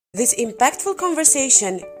This impactful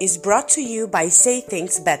conversation is brought to you by Say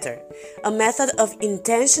Things Better, a method of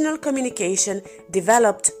intentional communication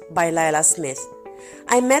developed by Lila Smith.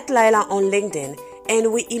 I met Lila on LinkedIn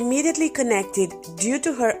and we immediately connected due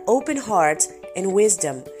to her open heart and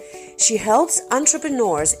wisdom. She helps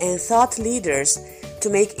entrepreneurs and thought leaders to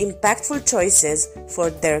make impactful choices for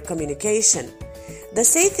their communication. The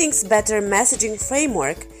Say Things Better messaging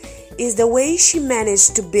framework is the way she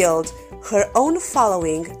managed to build her own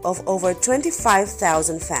following of over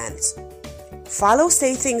 25,000 fans. Follow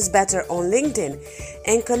Say Things Better on LinkedIn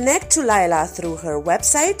and connect to Lila through her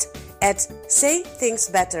website at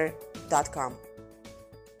saythingsbetter.com.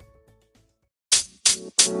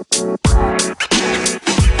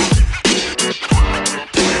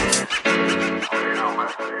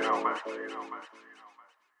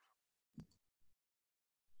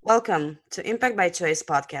 Welcome to Impact by Choice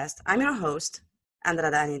podcast. I'm your host,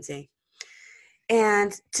 Andrada Anidze.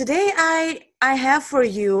 And today I have for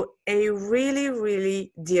you a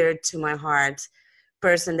really dear to my heart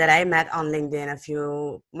person that I met on LinkedIn a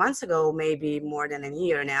few months ago, maybe more than a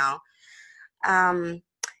year now. And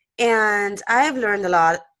I have learned a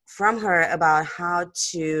lot from her about how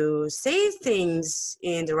to say things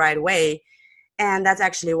in the right way. And that's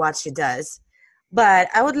actually what she does. But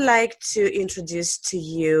I would like to introduce to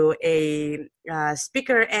you a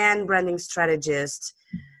speaker and branding strategist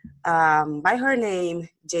by her name,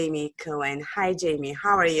 Jamie Cohen. Hi, Jamie.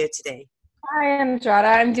 How are you today? Hi,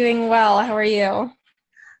 Andrada. I'm doing well. How are you?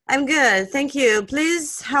 I'm good. Thank you.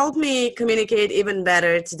 Please help me communicate even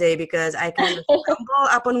better today because I kind of stumble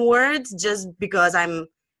upon words just because I'm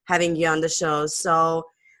having you on the show. So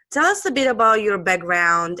tell us a bit about your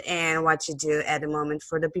background and what you do at the moment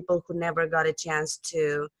for the people who never got a chance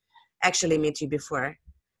to actually meet you before.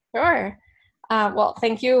 Sure. Well,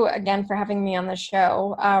 thank you again for having me on the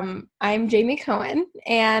show. I'm Jamie Cohen,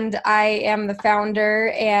 and I am the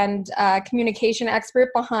founder and communication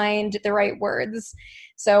expert behind The Right Words.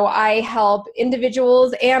 So I help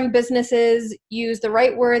individuals and businesses use the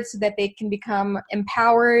right words so that they can become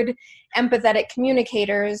empowered, empathetic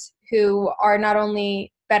communicators who are not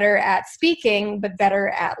only better at speaking, but better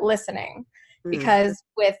at listening. Because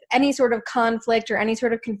with any sort of conflict or any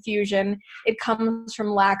sort of confusion, it comes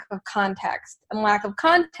from lack of context. And lack of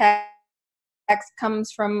context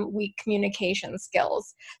comes from weak communication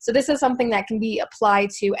skills. So this is something that can be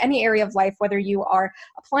applied to any area of life, whether you are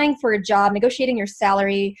applying for a job, negotiating your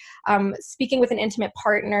salary, speaking with an intimate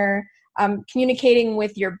partner, communicating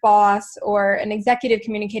with your boss, or an executive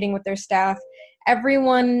communicating with their staff.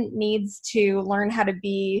 Everyone needs to learn how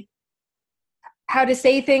to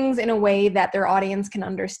say things in a way that their audience can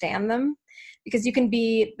understand them, because you can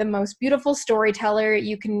be the most beautiful storyteller,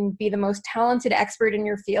 you can be the most talented expert in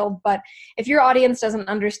your field, but if your audience doesn't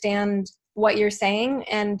understand what you're saying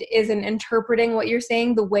and isn't interpreting what you're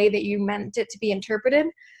saying the way that you meant it to be interpreted,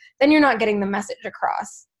 then you're not getting the message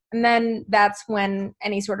across. And then that's when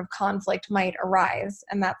any sort of conflict might arise,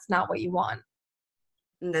 and that's not what you want.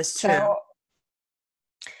 That's true.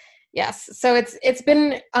 Yes. So it's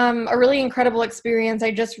been a really incredible experience.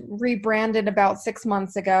 I just rebranded about 6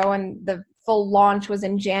 months ago, and the full launch was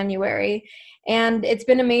in January. And it's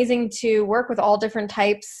been amazing to work with all different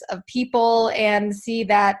types of people and see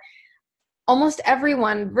that almost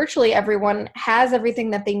everyone, virtually everyone, has everything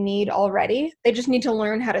that they need already. They just need to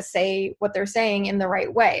learn how to say what they're saying in the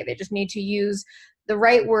right way. They just need to use the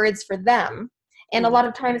right words for them. And a lot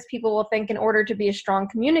of times people will think in order to be a strong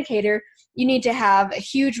communicator, you need to have a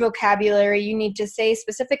huge vocabulary, you need to say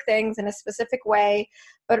specific things in a specific way,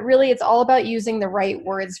 but really it's all about using the right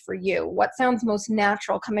words for you. What sounds most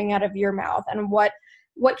natural coming out of your mouth, and what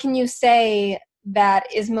can you say that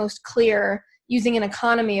is most clear using an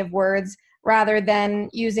economy of words rather than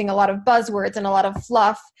using a lot of buzzwords and a lot of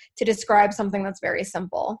fluff to describe something that's very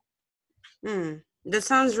simple. That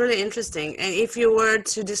sounds really interesting. And if you were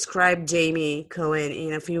to describe Jamie Cohen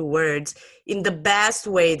in a few words, in the best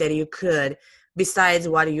way that you could, besides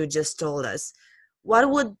what you just told us, what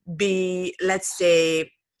would be, let's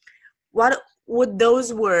say, what would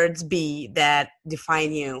those words be that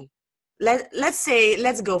define you?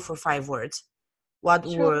 Let's go for 5 words. What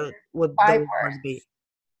Sure. would 5 those words be?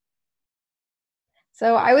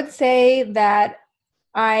 So I would say that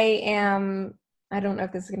I don't know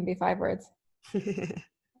if this is going to be 5 words.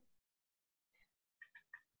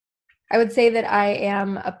 I would say that I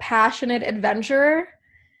am a passionate adventurer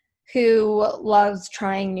who loves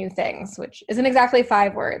trying new things, which isn't exactly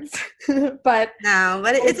 5 words, but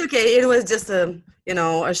it's okay. It was just a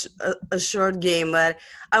short game, but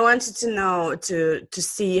I wanted to know to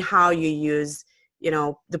see how you use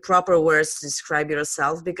the proper words to describe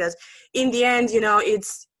yourself, because in the end,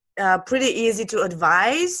 it's pretty easy to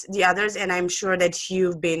advise the others, and I'm sure that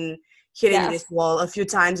you've been hitting this Yes, wall a few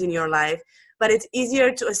times in your life. But it's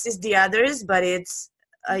easier to assist the others, but it's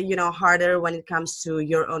harder when it comes to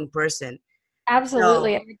your own person. So,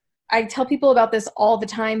 absolutely. I tell people about this all the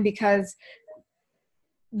time because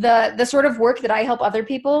the sort of work that I help other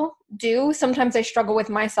people do, sometimes I struggle with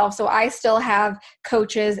myself. So I still have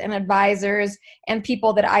coaches and advisors and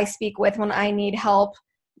people that I speak with when I need help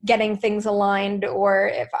getting things aligned, or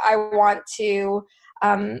if I want to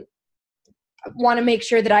make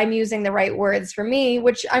sure that I'm using the right words for me,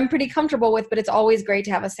 which I'm pretty comfortable with, but it's always great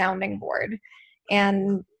to have a sounding board.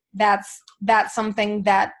 And that's something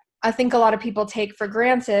that I think a lot of people take for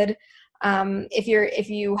granted. If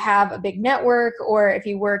you have a big network, or if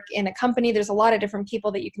you work in a company, there's a lot of different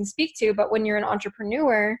people that you can speak to. But when you're an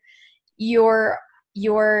entrepreneur, your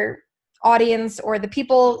audience, or the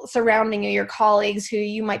people surrounding you, your colleagues who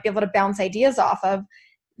you might be able to bounce ideas off of,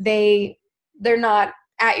 they're not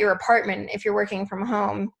at your apartment if you're working from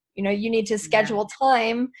home. You need to schedule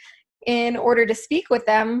time in order to speak with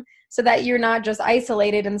them, so that you're not just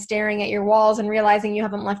isolated and staring at your walls and realizing you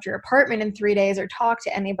haven't left your apartment in 3 days or talked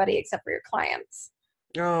to anybody except for your clients.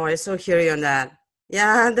 oh, I so hear you on that.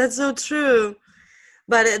 Yeah, that's so true.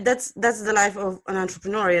 But that's the life of an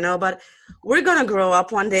entrepreneur. But we're gonna grow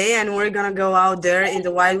up one day, and we're gonna go out there in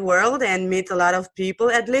the wide world and meet a lot of people.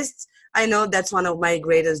 At least I know that's one of my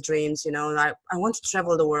greatest dreams. I want to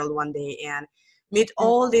travel the world one day and meet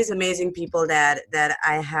all these amazing people that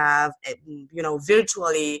I have,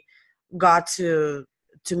 virtually got to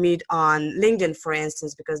meet on LinkedIn, for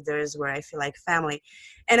instance, because there is where I feel like family.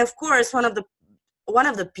 And of course, one of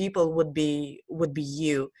the people would be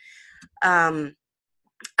you.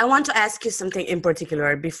 I want to ask you something in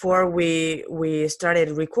particular before we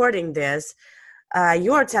started recording this.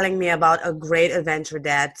 You are telling me about a great adventure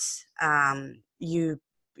that you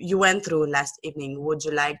went through last evening. Would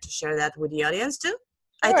you like to share that with the audience too? Sure.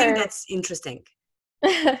 I think that's interesting.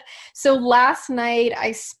 So last night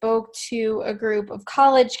I spoke to a group of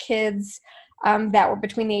college kids that were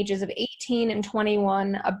between the ages of 18 and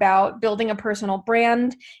 21 about building a personal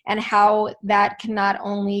brand, and how that can not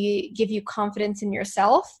only give you confidence in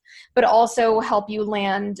yourself, but also help you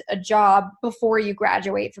land a job before you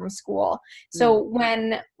graduate from school. So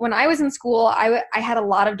when I was in school, I had a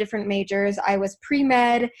lot of different majors. I was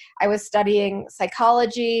pre-med, I was studying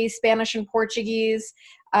psychology, Spanish and Portuguese,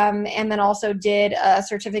 and then also did a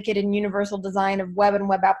certificate in universal design of web and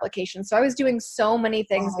web applications. So I was doing so many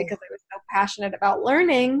things because I was so passionate about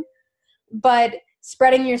learning, but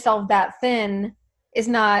spreading yourself that thin is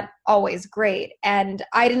not always great. And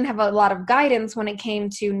I didn't have a lot of guidance when it came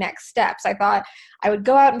to next steps. I thought I would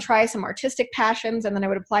go out and try some artistic passions, and then I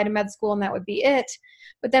would apply to med school, and that would be it.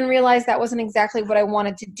 But then realized that wasn't exactly what I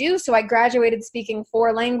wanted to do. So I graduated speaking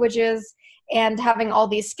 4 languages and having all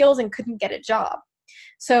these skills and couldn't get a job.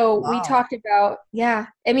 So we talked about,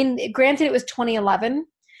 granted it was 2011.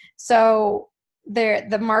 So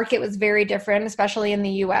the market was very different, especially in the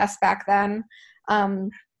US back then.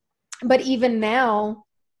 But even now,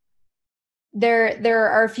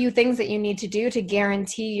 there are a few things that you need to do to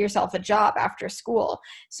guarantee yourself a job after school.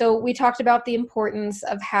 So we talked about the importance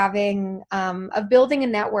of of building a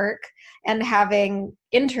network and having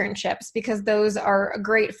internships, because those are a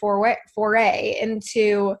great foray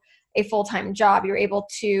into a full-time job. You're able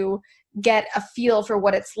to get a feel for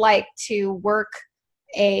what it's like to work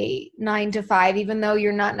a 9 to 5, even though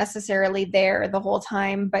you're not necessarily there the whole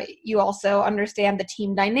time, but you also understand the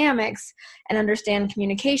team dynamics and understand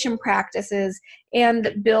communication practices,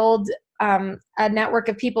 and build a network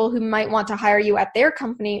of people who might want to hire you at their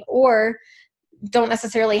company, or don't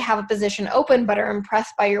necessarily have a position open but are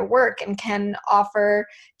impressed by your work and can offer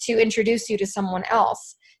to introduce you to someone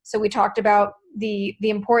else. So we talked about the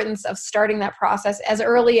importance of starting that process as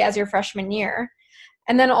early as your freshman year.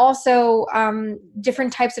 And then also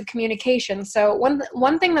different types of communication. So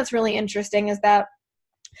one thing that's really interesting is that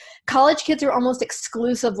college kids are almost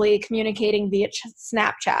exclusively communicating via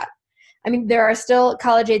Snapchat. I mean, there are still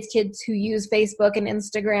college-age kids who use Facebook and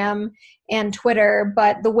Instagram and Twitter,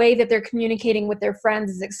 but the way that they're communicating with their friends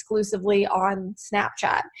is exclusively on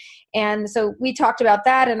Snapchat. And so we talked about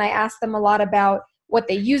that, and I asked them a lot about what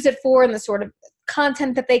they use it for and the sort of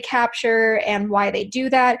content that they capture and why they do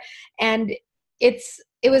that. And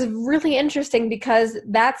it was really interesting, because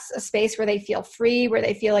that's a space where they feel free, where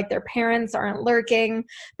they feel like their parents aren't lurking,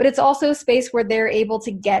 but it's also a space where they're able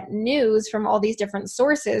to get news from all these different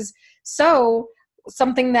sources. So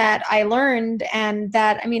something that I learned, and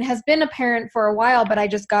that, has been apparent for a while, but I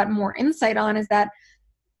just got more insight on, is that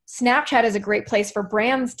Snapchat is a great place for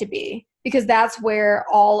brands to be, because that's where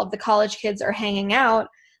all of the college kids are hanging out,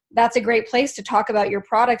 that's a great place to talk about your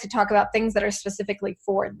product, to talk about things that are specifically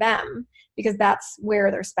for them, because that's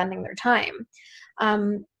where they're spending their time.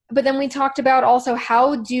 But then we talked about also,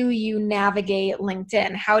 how do you navigate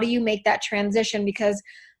LinkedIn? How do you make that transition? Because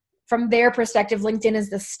from their perspective, LinkedIn is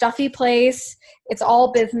the stuffy place. It's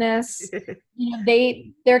all business.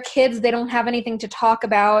 They're kids, they don't have anything to talk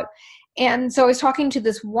about. And so I was talking to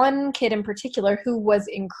this one kid in particular who was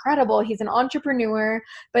incredible. He's an entrepreneur,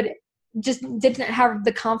 but just didn't have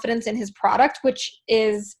the confidence in his product, which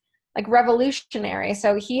is like revolutionary.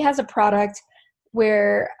 So he has a product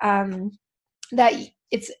where that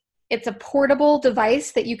it's a portable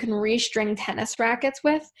device that you can restring tennis rackets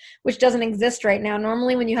with, which doesn't exist right now.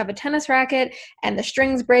 Normally when you have a tennis racket and the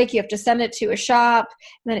strings break, you have to send it to a shop,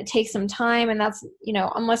 and then it takes some time. And that's,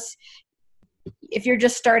 unless if you're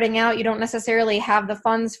just starting out, you don't necessarily have the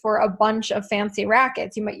funds for a bunch of fancy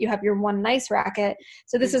rackets. You have your one nice racket.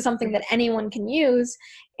 So this is something that anyone can use.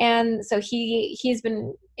 And so he's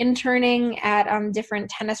been interning at different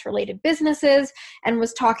tennis related businesses, and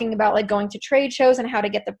was talking about like going to trade shows and how to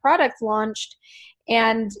get the product launched.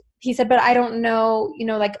 And he said, but I don't know,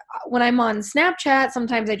 like when I'm on Snapchat,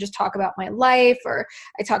 sometimes I just talk about my life, or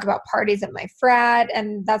I talk about parties at my frat,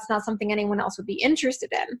 and that's not something anyone else would be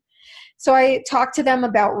interested in. So I talked to them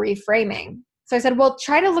about reframing. So I said, well,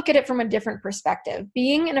 try to look at it from a different perspective.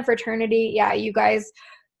 Being in a fraternity, yeah, you guys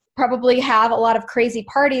probably have a lot of crazy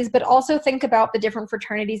parties, but also think about the different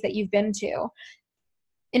fraternities that you've been to.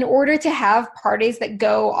 In order to have parties that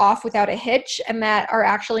go off without a hitch and that are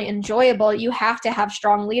actually enjoyable, you have to have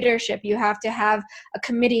strong leadership. You have to have a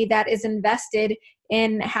committee that is invested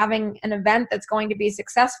in having an event that's going to be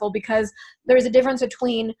successful, because there's a difference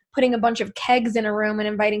between putting a bunch of kegs in a room and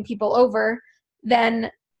inviting people over than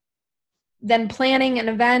planning an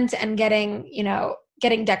event and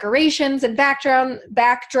getting decorations and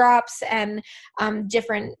backdrops and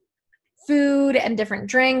different food and different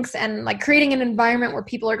drinks, and like creating an environment where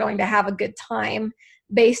people are going to have a good time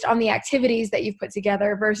based on the activities that you've put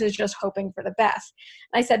together versus just hoping for the best.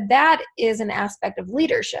 And I said that is an aspect of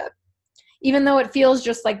leadership. Even though it feels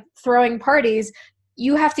just like throwing parties,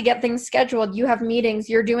 you have to get things scheduled. You have meetings,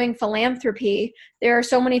 you're doing philanthropy. There are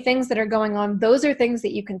so many things that are going on. Those are things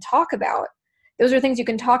that you can talk about. Those are things you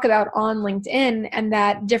can talk about on LinkedIn, and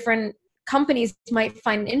that different companies might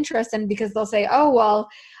find interest in, because they'll say, oh, well,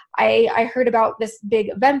 I heard about this big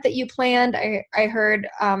event that you planned. I heard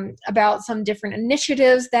about some different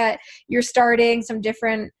initiatives that you're starting, some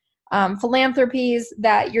different philanthropies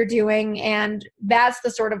that you're doing, and that's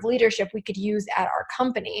the sort of leadership we could use at our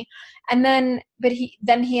company. And then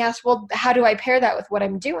he asked, well, how do I pair that with what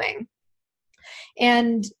I'm doing?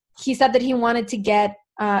 And he said that he wanted to get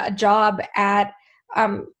a job at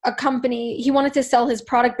a company. He wanted to sell his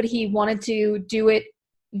product, but he wanted to do it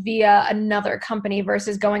via another company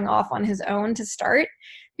versus going off on his own to start.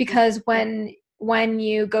 Because when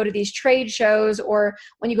you go to these trade shows or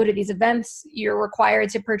when you go to these events, you're required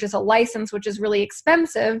to purchase a license, which is really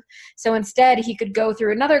expensive. So instead, he could go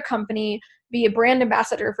through another company, be a brand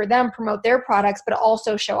ambassador for them, promote their products, but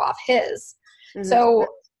also show off his. Mm-hmm. So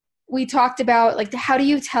we talked about, like, how do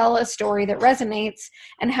you tell a story that resonates,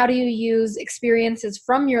 and how do you use experiences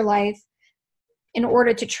from your life in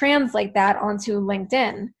order to translate that onto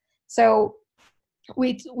LinkedIn. So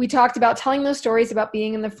we talked about telling those stories about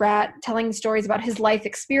being in the frat, telling stories about his life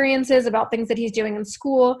experiences, about things that he's doing in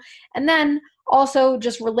school, and then also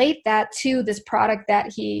just relate that to this product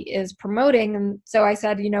that he is promoting. And so I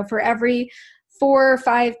said, for every 4 or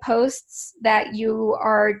 5 posts that you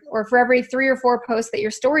are, or for every 3 or 4 posts that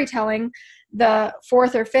you're storytelling, the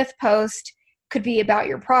 4th or 5th post could be about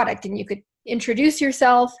your product, and you could introduce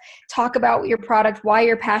yourself, talk about your product, why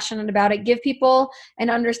you're passionate about it, give people an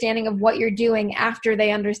understanding of what you're doing after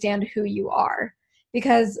they understand who you are.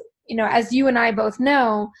 Because, as you and I both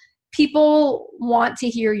know, people want to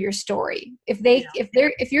hear your story.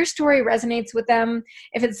 If your story resonates with them,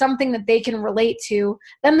 if it's something that they can relate to,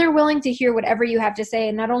 then they're willing to hear whatever you have to say.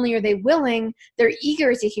 And not only are they willing, they're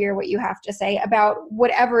eager to hear what you have to say about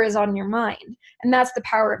whatever is on your mind. And that's the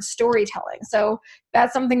power of storytelling. So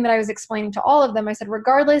that's something that I was explaining to all of them. I said,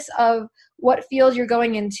 regardless of what field you're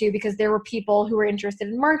going into, because there were people who were interested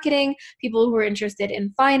in marketing, people who were interested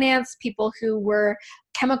in finance, people who were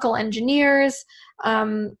chemical engineers,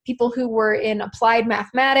 people who were in applied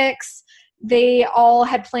mathematics, they all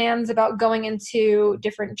had plans about going into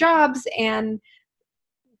different jobs, and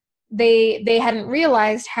they hadn't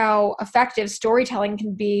realized how effective storytelling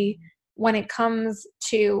can be when it comes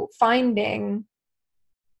to finding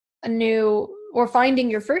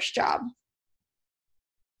your first job.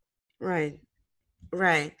 Right.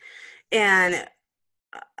 And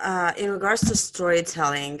in regards to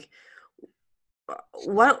storytelling,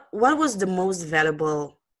 what was the most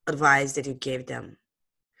valuable advice that you gave them?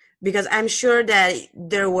 Because I'm sure that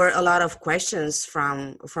there were a lot of questions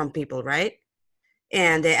from people, right?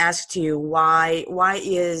 And they asked you why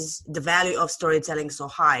is the value of storytelling so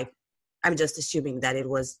high? I'm just assuming that it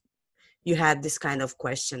was you had this kind of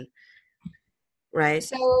question, right?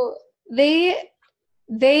 So they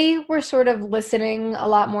were sort of listening a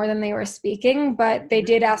lot more than they were speaking, but they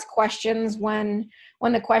did ask questions when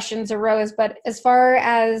the questions arose. But as far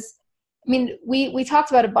as, I mean, we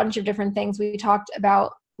talked about a bunch of different things. We talked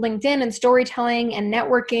about LinkedIn and storytelling and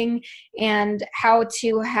networking and how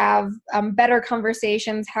to have better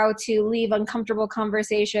conversations, how to leave uncomfortable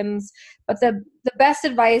conversations. But the best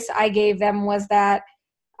advice I gave them was that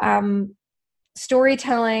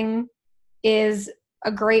storytelling is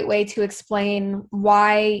a great way to explain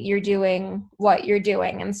why you're doing what you're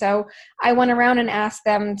doing. And so I went around and asked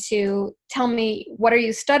them to tell me, what are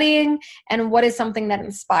you studying and what is something that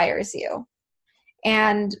inspires you?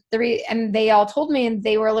 And and they all told me, and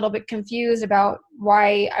they were a little bit confused about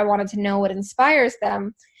why I wanted to know what inspires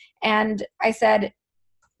them. And I said,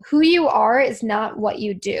 who you are is not what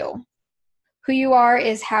you do. Who you are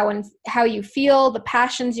is how you feel, the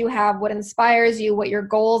passions you have, what inspires you, what your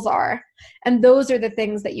goals are. And those are the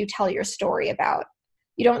things that you tell your story about.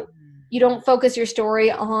 You don't focus your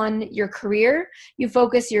story on your career. You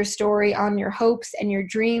focus your story on your hopes and your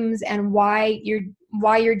dreams and why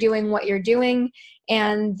you're doing what you're doing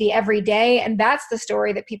and the everyday. And that's the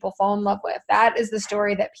story that people fall in love with. That is the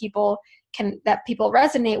story that people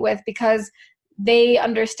resonate with, because they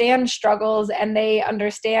understand struggles and they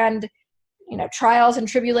understand trials and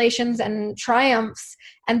tribulations and triumphs.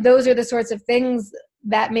 And those are the sorts of things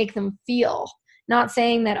that make them feel. Not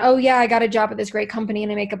saying that, oh yeah, I got a job at this great company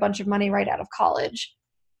and I make a bunch of money right out of college.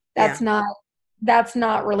 That's not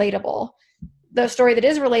relatable. The story that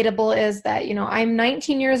is relatable is that, I'm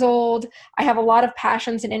 19 years old. I have a lot of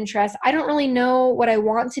passions and interests. I don't really know what I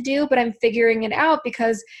want to do, but I'm figuring it out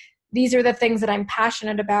because these are the things that I'm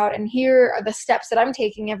passionate about. And here are the steps that I'm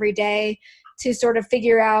taking every day to sort of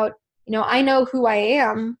figure out, I know who I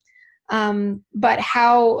am, but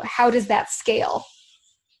how does that scale?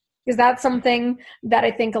 Because that's something that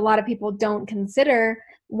I think a lot of people don't consider.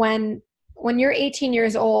 When you're 18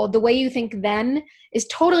 years old, the way you think then is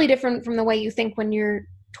totally different from the way you think when you're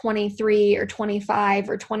 23 or 25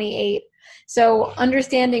 or 28. So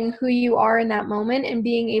understanding who you are in that moment and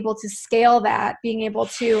being able to scale that, being able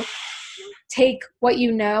to take what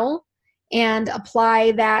you know and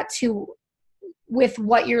apply that with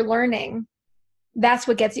what you're learning, that's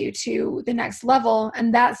what gets you to the next level.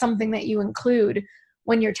 And that's something that you include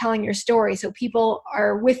when you're telling your story. So people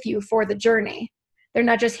are with you for the journey. They're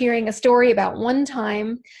not just hearing a story about one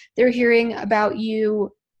time. They're hearing about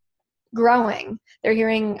you growing. They're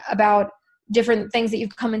hearing about different things that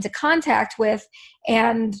you've come into contact with.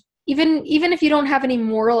 And even if you don't have any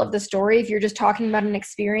moral of the story, if you're just talking about an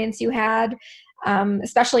experience you had,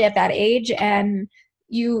 especially at that age, and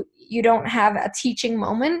you don't have a teaching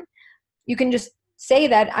moment, you can just say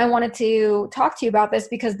that I wanted to talk to you about this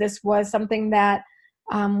because this was something that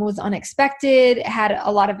was unexpected, had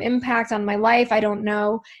a lot of impact on my life. I don't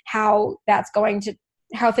know how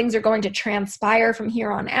things are going to transpire from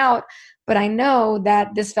here on out, but I know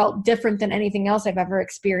that this felt different than anything else I've ever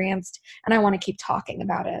experienced, and I want to keep talking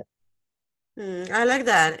about it. I like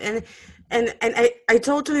that. And I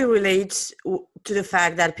totally relate to the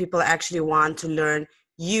fact that people actually want to learn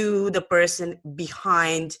you, the person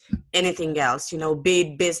behind anything else, be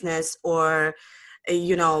it business or,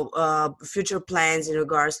 future plans in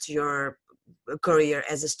regards to your career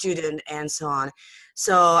as a student and so on.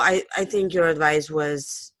 So I think your advice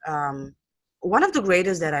was one of the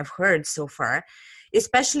greatest that I've heard so far,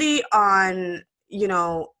 especially on,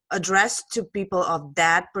 addressed to people of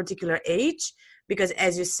that particular age, because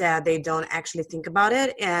as you said, they don't actually think about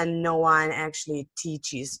it and no one actually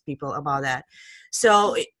teaches people about that.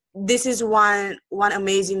 So this is one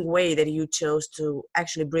amazing way that you chose to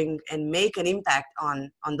actually bring and make an impact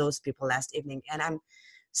on those people last evening. And I'm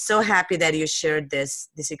so happy that you shared this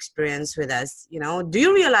experience with us. Do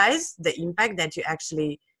you realize the impact that you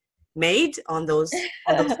actually made on those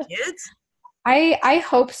kids? I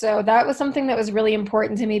hope so. That was something that was really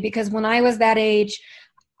important to me, because when I was that age,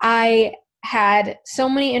 I had so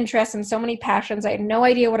many interests and so many passions. I had no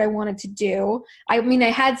idea what I wanted to do. I mean, I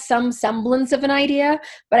had some semblance of an idea,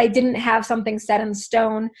 but I didn't have something set in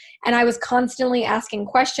stone. And I was constantly asking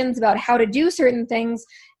questions about how to do certain things,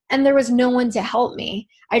 and there was no one to help me.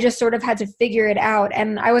 I just sort of had to figure it out.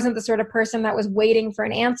 And I wasn't the sort of person that was waiting for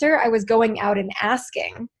an answer. I was going out and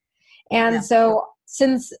asking. And so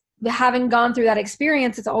since having gone through that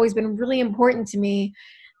experience, it's always been really important to me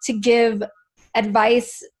to give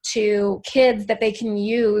advice to kids that they can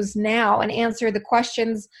use now and answer the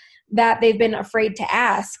questions that they've been afraid to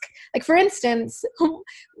ask. Like, for instance,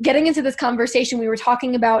 getting into this conversation, we were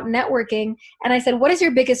talking about networking, and I said, what is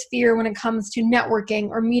your biggest fear when it comes to networking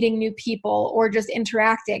or meeting new people or just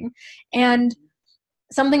interacting? And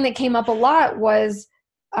something that came up a lot was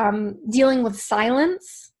dealing with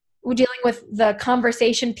silence, dealing with the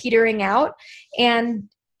conversation petering out, and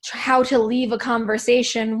how to leave a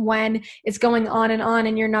conversation when it's going on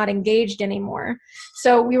and you're not engaged anymore.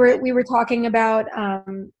 So we were talking about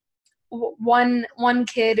one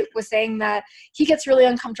kid was saying that he gets really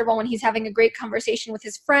uncomfortable when he's having a great conversation with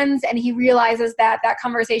his friends and he realizes that that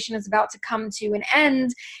conversation is about to come to an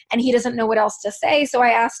end and he doesn't know what else to say. So I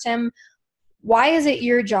asked him, why is it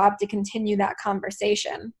your job to continue that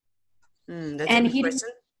conversation? That's a good question.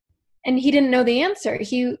 And he didn't know the answer.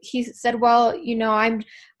 He said, well,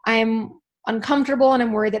 I'm uncomfortable and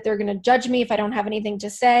I'm worried that they're going to judge me if I don't have anything to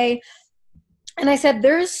say. And I said,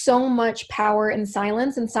 there is so much power in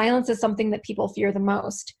silence, and silence is something that people fear the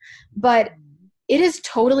most. But it is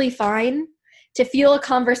totally fine to feel a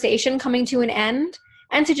conversation coming to an end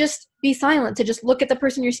and to just be silent, to just look at the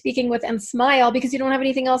person you're speaking with and smile because you don't have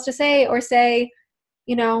anything else to say, or say,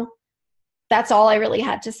 that's all I really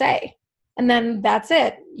had to say. And then that's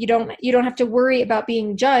it. You don't have to worry about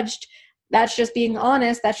being judged. That's just being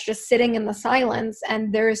honest. That's just sitting in the silence.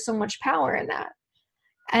 And there is so much power in that.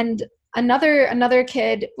 And another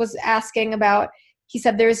kid was asking about, he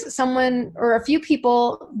said there's someone or a few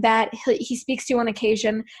people that he speaks to on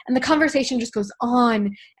occasion, and the conversation just goes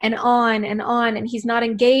on and on and on, and he's not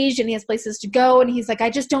engaged and he has places to go. And he's like, I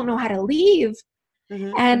just don't know how to leave.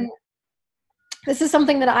 Mm-hmm. And this is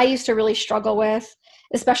something that I used to really struggle with,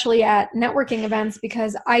 especially at networking events,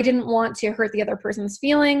 because I didn't want to hurt the other person's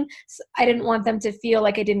feelings. I didn't want them to feel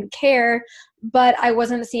like I didn't care, but I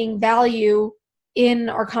wasn't seeing value in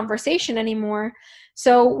our conversation anymore.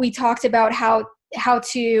 So we talked about how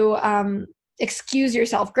to excuse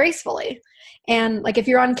yourself gracefully. And like if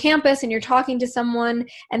you're on campus and you're talking to someone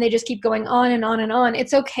and they just keep going on and on and on,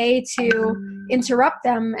 it's okay to interrupt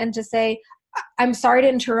them and to say, I'm sorry to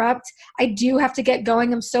interrupt. I do have to get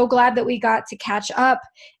going. I'm so glad that we got to catch up.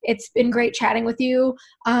 It's been great chatting with you.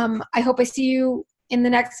 I hope I see you in the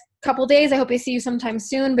next couple days. I hope I see you sometime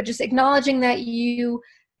soon. But just acknowledging that you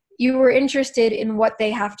were interested in what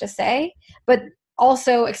they have to say, but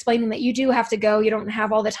also explaining that you do have to go. You don't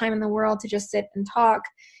have all the time in the world to just sit and talk.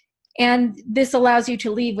 And this allows you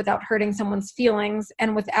to leave without hurting someone's feelings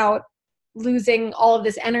and without losing all of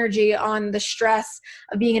this energy on the stress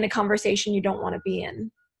of being in a conversation you don't want to be in.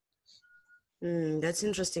 That's an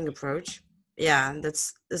interesting approach. Yeah,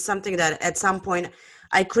 that's something that at some point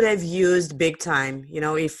I could have used big time,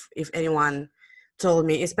 if anyone told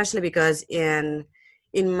me, especially because in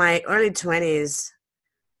my early 20s,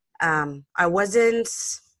 I wasn't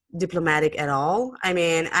diplomatic at all. I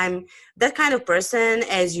mean, I'm that kind of person,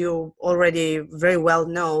 as you already very well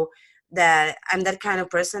know, that I'm that kind of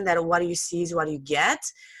person that what you see is what you get.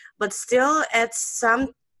 But still, at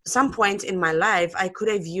some point in my life, I could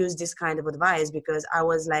have used this kind of advice because I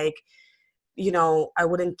was like, I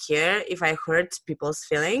wouldn't care if I hurt people's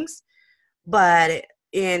feelings. But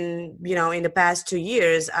in the past 2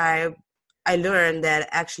 years, I learned that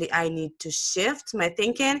actually I need to shift my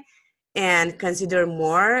thinking and consider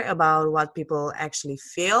more about what people actually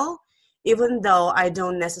feel, even though I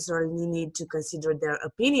don't necessarily need to consider their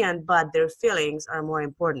opinion, but their feelings are more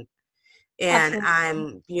important. And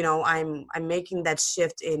absolutely. I'm making that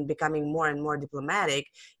shift in becoming more and more diplomatic,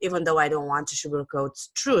 even though I don't want to sugarcoat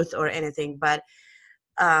truth or anything. But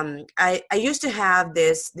I used to have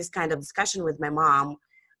this kind of discussion with my mom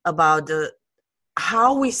about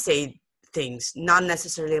how we say things, not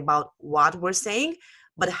necessarily about what we're saying,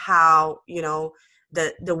 but how,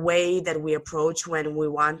 the way that we approach when we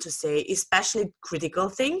want to say, especially critical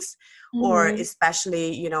things, or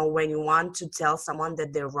especially, when you want to tell someone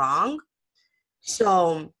that they're wrong.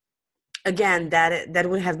 So again, that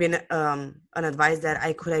would have been an advice that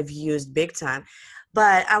I could have used big time.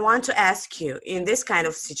 But I want to ask you, in this kind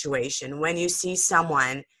of situation, when you see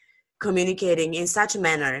someone communicating in such a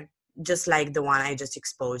manner, just like the one I just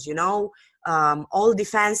exposed, all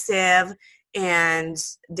defensive, and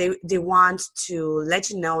they want to let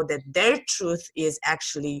you know that their truth is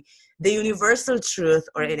actually the universal truth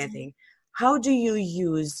or anything. How do you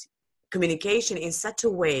use communication in such a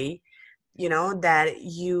way, that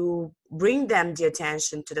you bring them the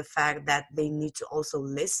attention to the fact that they need to also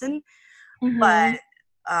listen, but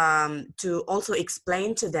to also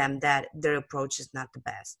explain to them that their approach is not the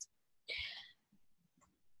best?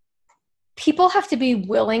 people have to be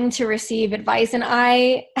willing to receive advice. And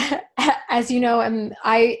I, as you know,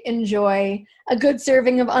 I enjoy a good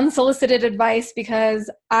serving of unsolicited advice because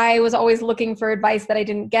I was always looking for advice that I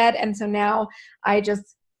didn't get. And so now I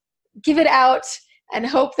just give it out and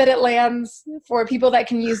hope that it lands for people that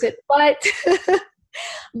can use it.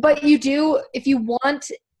 But you do, if you want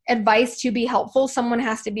advice to be helpful, someone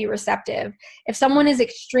has to be receptive. If someone is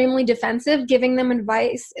extremely defensive, giving them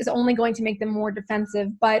advice is only going to make them more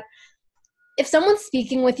defensive. But if someone's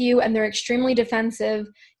speaking with you and they're extremely defensive,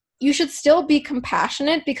 you should still be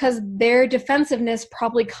compassionate because their defensiveness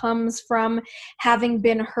probably comes from having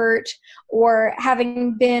been hurt or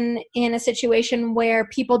having been in a situation where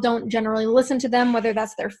people don't generally listen to them, whether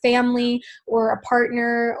that's their family or a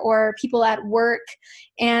partner or people at work.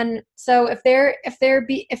 And so if they're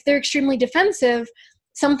extremely defensive,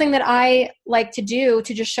 something that I like to do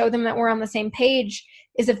to just show them that we're on the same page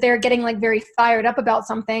is if they're getting like very fired up about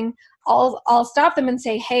something, I'll stop them and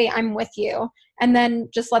say, hey, I'm with you. And then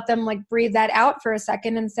just let them like breathe that out for a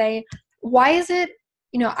second and say, why is it,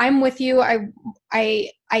 I'm with you. I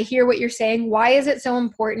hear what you're saying. Why is it so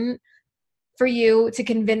important for you to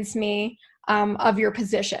convince me of your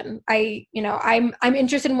position? I'm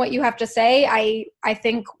interested in what you have to say. I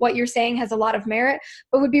think what you're saying has a lot of merit,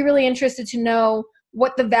 but would be really interested to know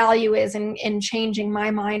what the value is in changing my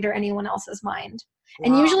mind or anyone else's mind. Wow.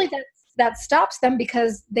 And usually that stops them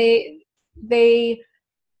because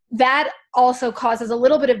that also causes a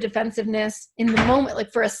little bit of defensiveness in the moment, like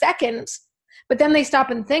for a second, but then they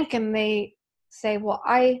stop and think and they say, well,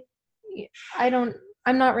 I'm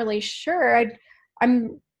not really sure.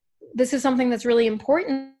 This is something that's really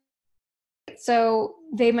important. So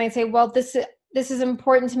they might say, well, this is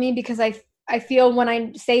important to me because I feel when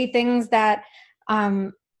I say things that,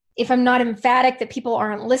 if I'm not emphatic, that people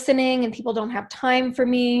aren't listening and people don't have time for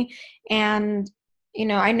me. And,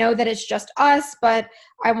 I know that it's just us, but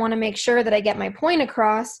I want to make sure that I get my point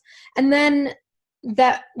across. And then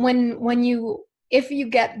that if you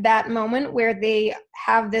get that moment where they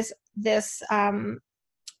have this,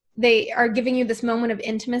 they are giving you this moment of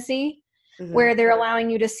intimacy, mm-hmm. where they're allowing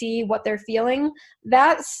you to see what they're feeling,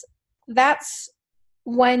 that's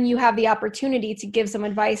when you have the opportunity to give some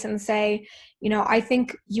advice and say, I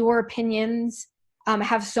think your opinions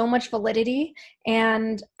have so much validity,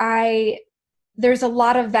 and there's a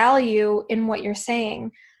lot of value in what you're saying.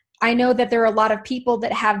 I know that there are a lot of people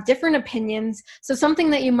that have different opinions. So something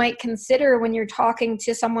that you might consider when you're talking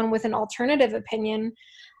to someone with an alternative opinion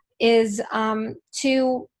is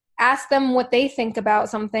to ask them what they think about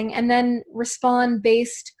something and then respond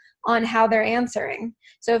based on how they're answering.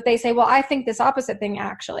 So if they say, well, I think this opposite thing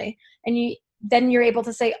actually, and then you're able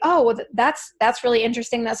to say, oh, that's really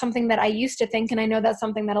interesting. That's something that I used to think, and I know that's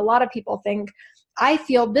something that a lot of people think. I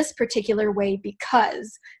feel this particular way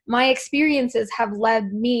because my experiences have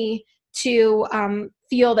led me to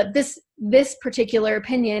feel that this particular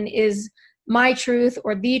opinion is my truth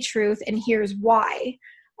or the truth, and here's why.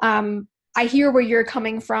 I hear where you're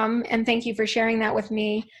coming from, and thank you for sharing that with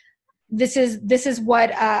me. This is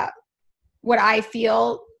what I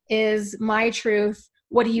feel is my truth.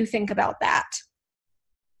 What do you think about that?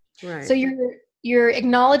 Right. So you're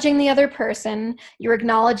acknowledging the other person, you're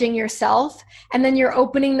acknowledging yourself, and then you're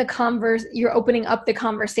opening up the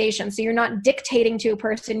conversation. So you're not dictating to a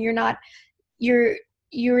person, you're not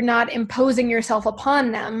imposing yourself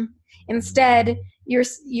upon them. Instead,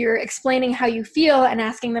 you're explaining how you feel and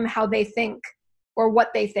asking them how they think or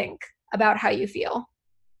what they think about how you feel.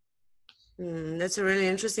 That's a really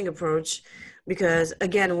interesting approach because,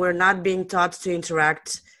 again, we're not being taught to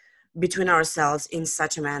interact between ourselves in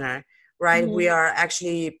such a manner, right? Mm-hmm. We are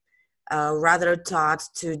actually rather taught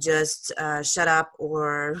to just shut up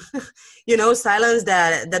or, silence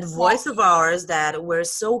that voice of ours that we're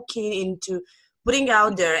so keen into putting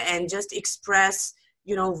out there and just express,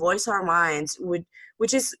 voice our minds,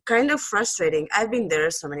 which is kind of frustrating. I've been there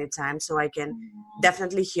so many times, so I can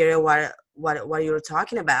definitely hear what you're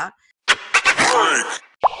talking about.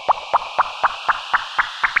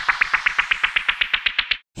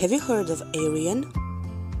 Have you heard of Arian?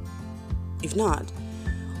 If not,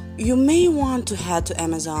 you may want to head to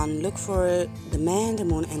Amazon, look for The Man, the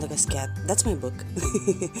Moon, and the Casket. That's my book.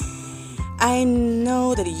 I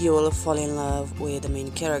know that you will fall in love with the main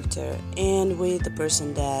character and with the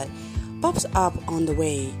person that pops up on the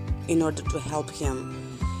way in order to help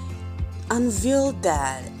him unveil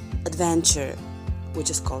that adventure, which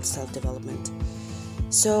is called self-development.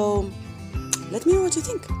 So, let me know what you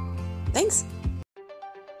think. Thanks!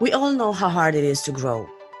 We all know how hard it is to grow,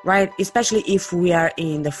 right? Especially if we are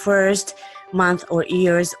in the first month or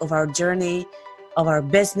years of our journey. of our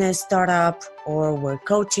business startup, or we're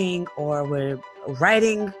coaching, or we're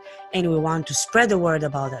writing, and we want to spread the word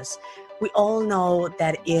about us. We all know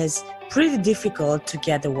that it is pretty difficult to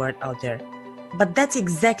get the word out there. But that's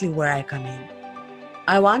exactly where I come in.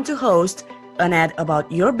 I want to host an ad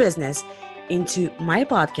about your business into my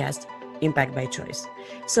podcast, Impact by Choice.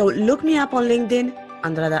 So look me up on LinkedIn,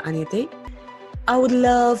 Andrada Anite. I would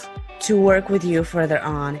love to work with you further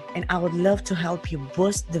on, and I would love to help you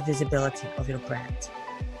boost the visibility of your brand.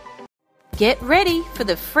 Get ready for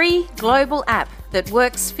the free global app that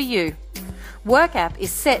works for you. WorkApp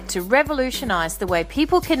is set to revolutionize the way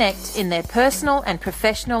people connect in their personal and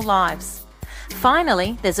professional lives.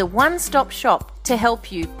 Finally, there's a one-stop shop to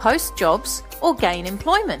help you post jobs or gain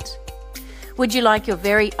employment. Would you like your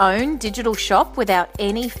very own digital shop without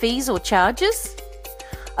any fees or charges?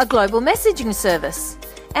 A global messaging service.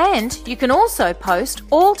 And you can also post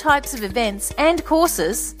all types of events and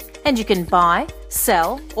courses, and you can buy,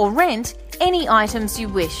 sell, or rent any items you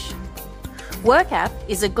wish. WorkApp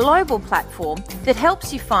is a global platform that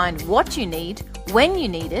helps you find what you need, when you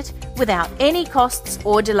need it, without any costs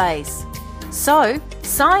or delays. So,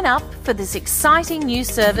 sign up for this exciting new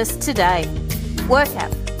service today.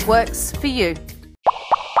 WorkApp works for you.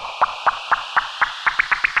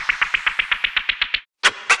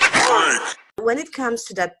 When it comes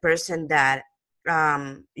to that person that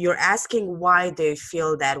you're asking why they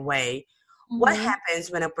feel that way, what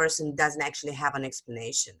happens when a person doesn't actually have an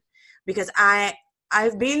explanation? Because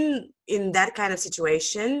I've been in that kind of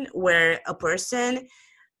situation where a person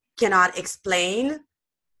cannot explain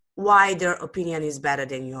why their opinion is better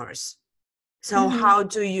than yours. So how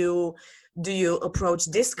do you approach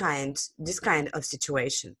this kind of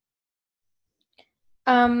situation?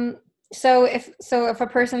 So if a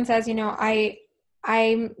person says,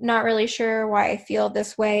 I'm not really sure why I feel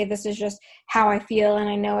this way, this is just how I feel and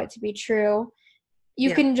I know it to be true,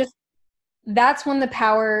 you can just, that's when the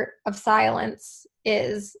power of silence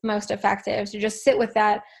is most effective. To just sit with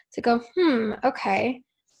that, to go, okay,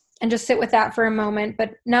 and just sit with that for a moment,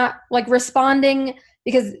 but not like responding,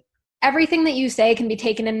 because everything that you say can be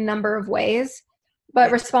taken in a number of ways.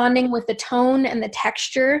 But responding with the tone and the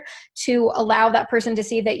texture to allow that person to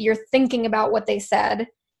see that you're thinking about what they said.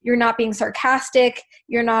 You're not being sarcastic.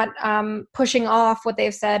 You're not pushing off what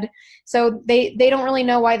they've said. So they don't really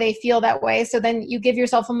know why they feel that way. So then you give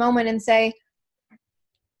yourself a moment and say,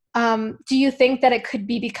 do you think that it could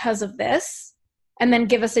be because of this? And then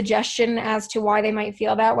give a suggestion as to why they might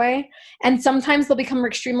feel that way. And sometimes they'll become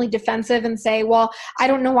extremely defensive and say, well, I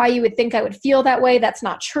don't know why you would think I would feel that way. That's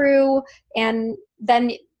not true. And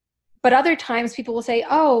then, but other times people will say,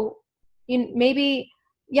 oh, maybe,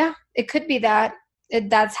 yeah, it could be that.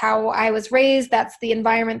 That's how I was raised. That's the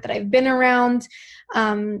environment that I've been around.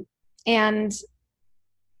 And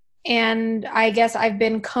I guess I've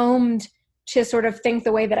been combed to sort of think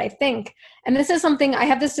the way that I think. And this is something, I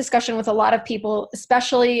have this discussion with a lot of people,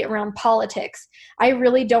 especially around politics. I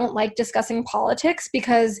really don't like discussing politics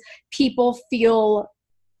because people feel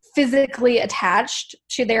physically attached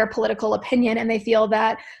to their political opinion, and they feel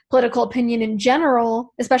that political opinion in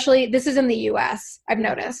general, especially this is in the US, I've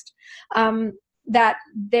noticed, that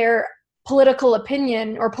their political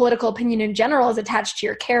opinion or political opinion in general is attached to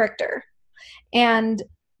your character. And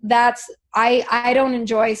that's, I don't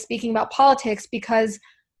enjoy speaking about politics because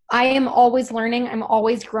I am always learning. I'm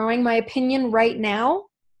always growing. My opinion right now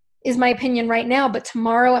is my opinion right now, but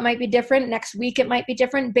tomorrow it might be different. Next week it might be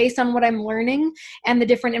different based on what I'm learning and the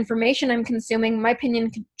different information I'm consuming. My opinion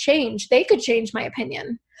could change. They could change my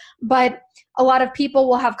opinion. But a lot of people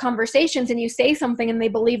will have conversations and you say something and they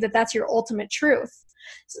believe that that's your ultimate truth.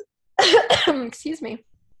 Excuse me.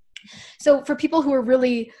 So for people who are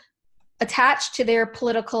really attached to their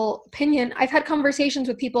political opinion, I've had conversations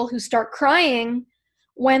with people who start crying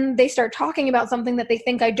when they start talking about something that they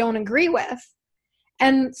think I don't agree with.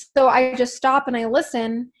 And so I just stop and I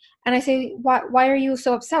listen and I say, why are you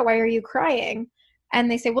so upset? Why are you crying? And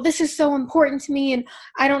they say, well, this is so important to me and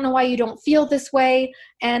I don't know why you don't feel this way.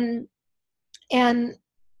 And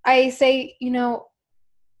I say,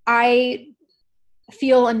 I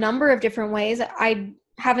feel a number of different ways. I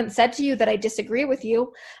haven't said to you that I disagree with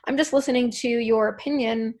you. I'm just listening to your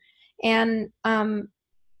opinion, and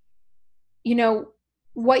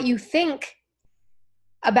what you think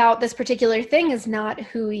about this particular thing is not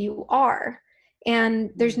who you are.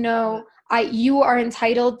 And there's you are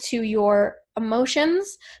entitled to your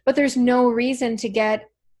emotions, but there's no reason to get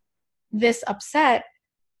this upset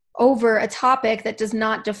over a topic that does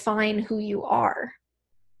not define who you are.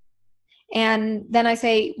 And then I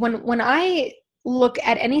say, when I look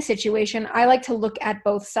at any situation, I like to look at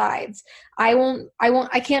both sides. I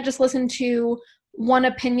can't just listen to one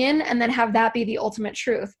opinion and then have that be the ultimate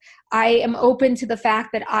truth. I am open to the fact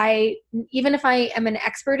that even if I am an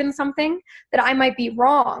expert in something, that I might be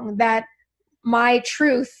wrong, that my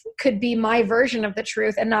truth could be my version of the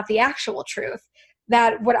truth and not the actual truth.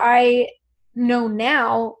 That what I know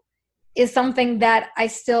now is something that I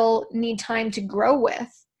still need time to grow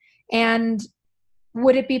with. And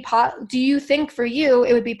do you think for you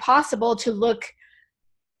it would be possible to look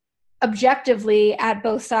objectively at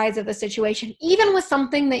both sides of the situation, even with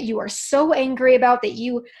something that you are so angry about, that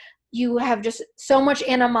you have just so much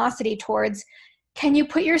animosity towards? Can you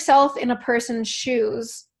put yourself in a person's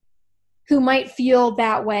shoes who might feel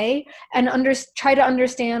that way and try to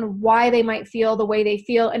understand why they might feel the way they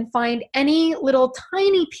feel, and find any little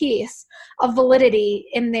tiny piece of validity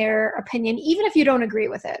in their opinion, even if you don't agree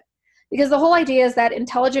with it? Because the whole idea is that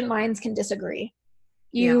intelligent minds can disagree.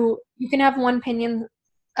 You can have one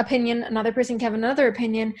opinion, another person can have another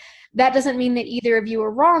opinion. That doesn't mean that either of you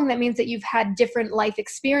are wrong. That means that you've had different life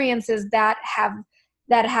experiences that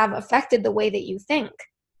have affected the way that you think.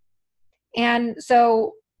 And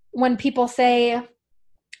so when people say,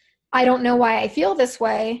 I don't know why I feel this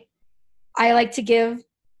way, I like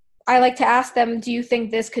to ask them, do you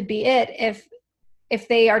think this could be it? If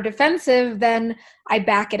they are defensive, then I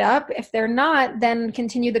back it up. If they're not, then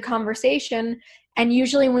continue the conversation. And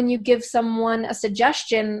usually when you give someone a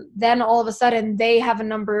suggestion, then all of a sudden they have a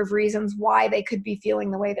number of reasons why they could be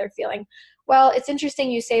feeling the way they're feeling. Well, it's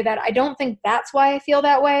interesting you say that. I don't think that's why I feel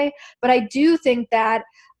that way, but I do think that,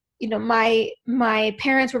 my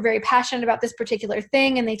parents were very passionate about this particular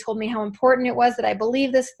thing, and they told me how important it was that I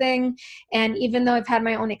believe this thing. And even though I've had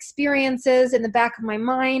my own experiences, in the back of my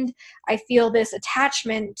mind, I feel this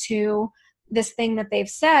attachment to this thing that they've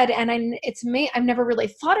said. And I've never really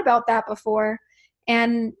thought about that before.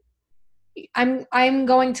 And I'm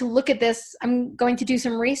going to look at this. I'm going to do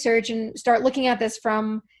some research and start looking at this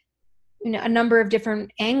from a number of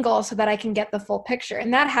different angles so that I can get the full picture.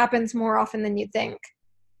 And that happens more often than you'd think,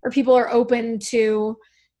 or people are open to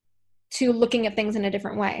looking at things in a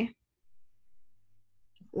different way.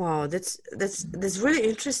 Wow, that's really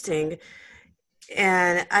interesting.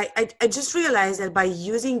 And I just realized that by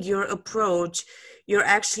using your approach, you're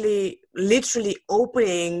actually literally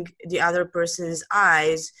opening the other person's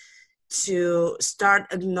eyes to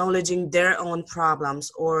start acknowledging their own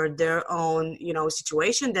problems or their own,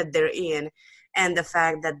 situation that they're in, and the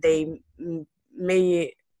fact that they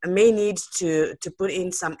may need to put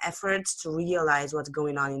in some efforts to realize what's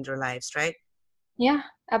going on in their lives, right? Yeah,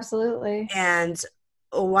 absolutely. And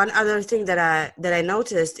one other thing that I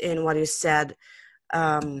noticed in what you said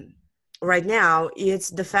right now is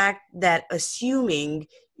the fact that assuming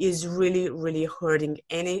is really, really hurting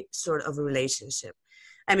any sort of relationship.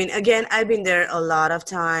 I mean, again, I've been there a lot of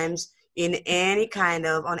times on any kind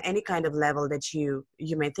of level that you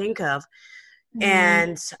may think of. Mm-hmm.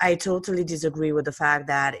 And I totally disagree with the fact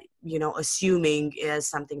that, assuming is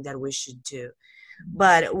something that we should do.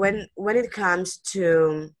 But when it comes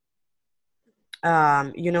to,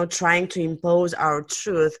 trying to impose our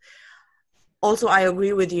truth, also, I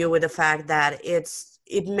agree with you with the fact that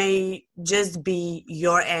it may just be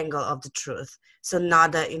your angle of the truth, so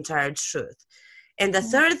not the entire truth. And the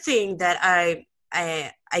third thing that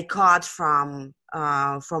I caught from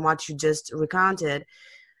what you just recounted,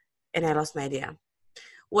 and I lost my idea,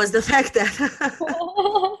 was the fact that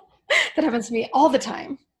that happens to me all the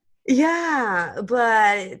time. Yeah,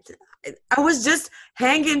 but I was just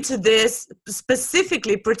hanging to this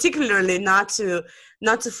specifically, particularly not to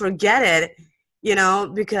forget it,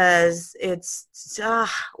 because it's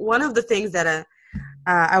one of the things that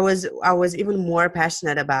I was even more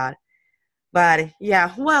passionate about. But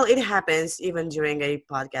yeah, well, it happens even during a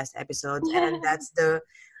podcast episode, and that's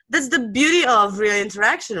the beauty of real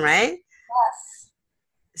interaction, right? Yes.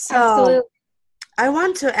 So absolutely. I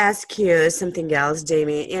want to ask you something else,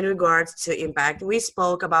 Jamie, in regards to impact. We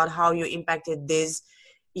spoke about how you impacted these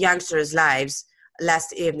youngsters' lives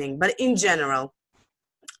last evening, but in general,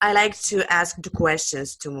 I like to ask the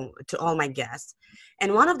questions to all my guests.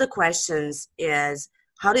 And one of the questions is,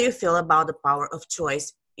 how do you feel about the power of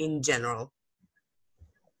choice in general?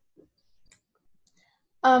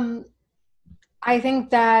 I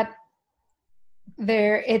think that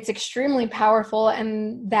it's extremely powerful,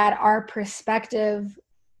 and that our perspective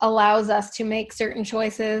allows us to make certain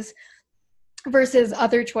choices versus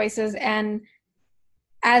other choices. And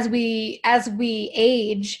as we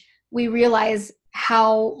age, we realize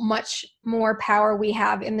how much more power we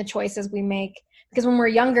have in the choices we make. Because when we're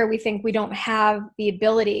younger, we think we don't have the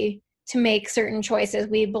ability to make certain choices.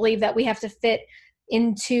 We believe that we have to fit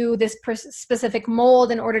into this specific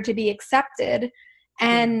mold in order to be accepted.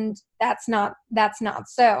 And that's not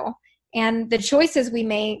so. And the choices we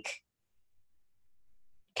make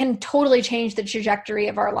can totally change the trajectory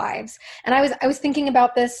of our lives. And I was thinking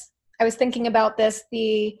about this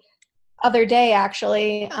the other day,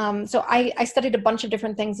 actually. So I studied a bunch of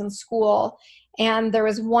different things in school, and there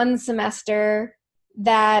was one semester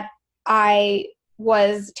that I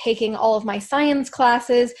was taking all of my science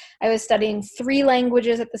classes. I was studying 3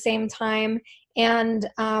 languages at the same time, and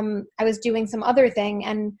I was doing some other thing.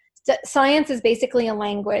 And science is basically a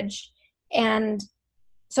language, and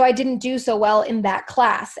so I didn't do so well in that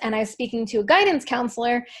class. And I was speaking to a guidance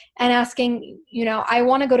counselor and asking, I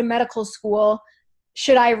want to go to medical school.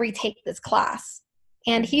 Should I retake this class?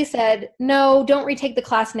 And he said, no, don't retake the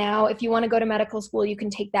class now. If you want to go to medical school, you can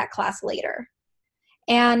take that class later.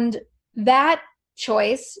 And that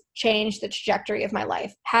choice changed the trajectory of my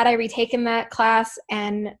life. Had I retaken that class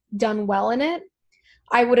and done well in it,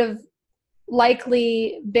 I would have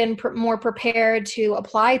likely been more prepared to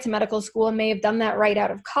apply to medical school and may have done that right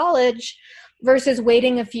out of college, versus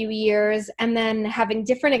waiting a few years and then having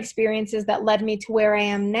different experiences that led me to where I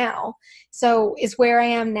am now. So is where I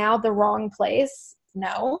am now the wrong place?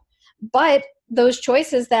 No. But those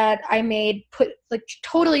choices that I made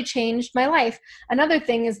totally changed my life. Another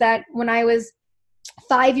thing is that when I was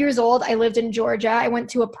 5 years old, I lived in Georgia. I went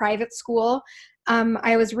to a private school.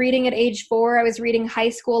 I was reading at age 4. I was reading high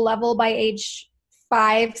school level by age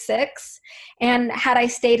 5, 6. And had I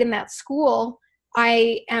stayed in that school,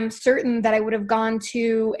 I am certain that I would have gone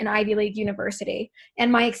to an Ivy League university,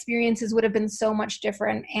 and my experiences would have been so much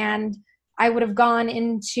different. And I would have gone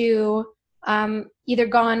into either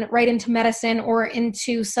gone right into medicine or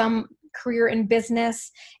into some career in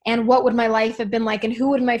business. And what would my life have been like, and who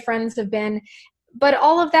would my friends have been? But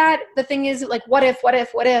all of that, the thing is, what if?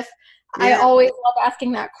 Yeah. I always love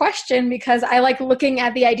asking that question because I like looking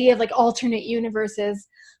at the idea of alternate universes.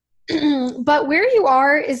 But where you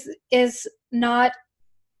are is not,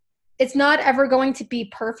 it's not ever going to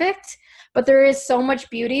be perfect, but there is so much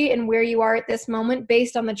beauty in where you are at this moment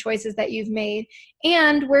based on the choices that you've made.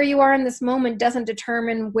 And where you are in this moment doesn't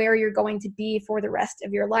determine where you're going to be for the rest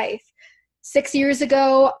of your life. 6 years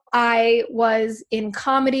ago, I was in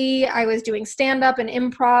comedy. I was doing stand-up and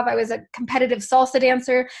improv. I was a competitive salsa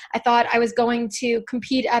dancer. I thought I was going to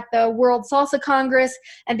compete at the World Salsa Congress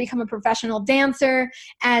and become a professional dancer.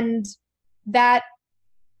 And that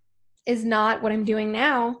is not what I'm doing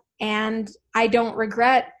now. And I don't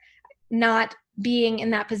regret not being in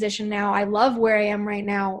that position now. I love where I am right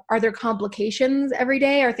now. Are there complications every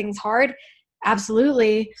day? Are things hard?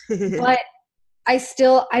 Absolutely. But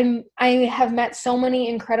I have met so many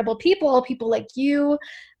incredible people like you,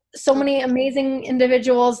 so many amazing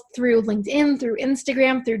individuals through LinkedIn, through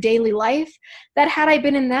Instagram, through daily life, that had I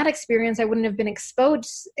been in that experience, I wouldn't have been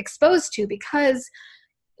exposed to, because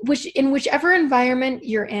in whichever environment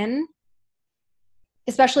you're in,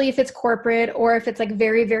 especially if it's corporate or if it's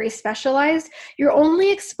very, very specialized, you're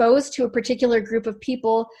only exposed to a particular group of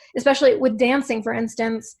people, especially with dancing, for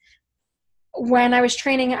instance. When I was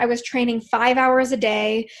training 5 hours a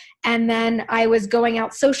day, and then I was going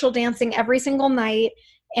out social dancing every single night,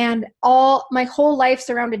 and my whole life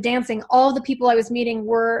surrounded dancing. All the people I was meeting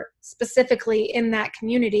were specifically in that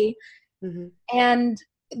community. Mm-hmm. And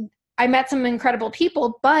I met some incredible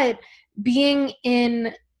people, but being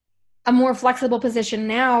in a more flexible position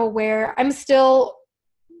now where I'm still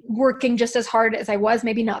working just as hard as I was,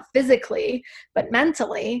 maybe not physically, but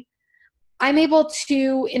mentally, I'm able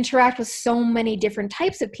to interact with so many different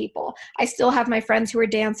types of people. I still have my friends who are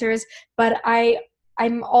dancers, but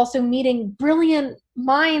I'm also meeting brilliant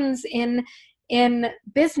minds in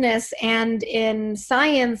business and in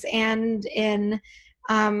science and in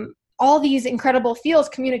all these incredible fields,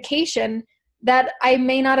 communication, that I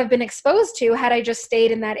may not have been exposed to had I just stayed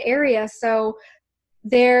in that area. So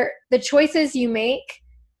the choices you make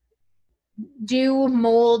do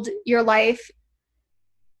mold your life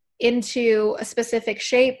into a specific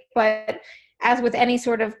shape, but as with any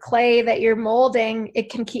sort of clay that you're molding,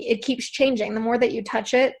 it keeps changing. The more that you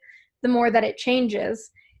touch it, the more that it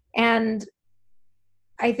changes. And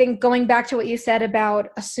I think going back to what you said about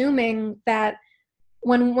assuming, that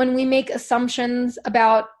when we make assumptions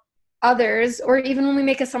about others, or even when we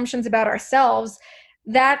make assumptions about ourselves,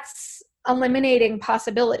 that's eliminating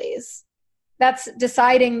possibilities. That's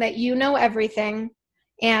deciding that you know everything,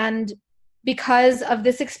 and because of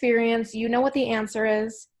this experience, you know what the answer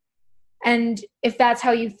is. And if that's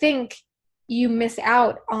how you think, you miss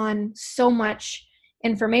out on so much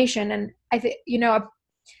information. And I think,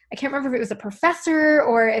 I can't remember if it was a professor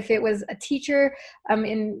or if it was a teacher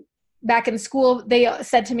back in school, they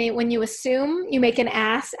said to me, when you assume, you make an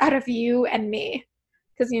ass out of you and me.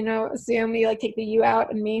 because, assume you like take the you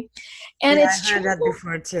out and me. And Yeah, it's I heard true. that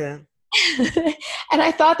before too. And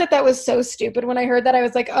I thought that was so stupid. When I heard that, I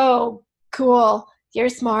was like, oh, cool. You're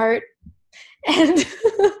smart. And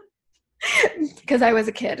because I was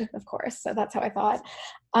a kid, of course. So that's how I thought.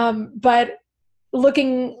 But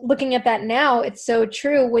looking at that now, it's so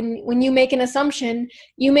true. When you make an assumption,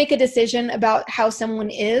 you make a decision about how someone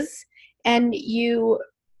is, and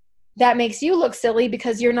that makes you look silly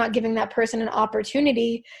because you're not giving that person an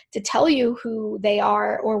opportunity to tell you who they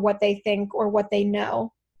are or what they think or what they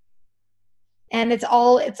know. And it's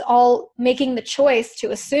all making the choice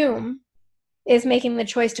to assume is making the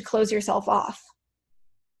choice to close yourself off.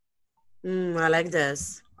 I like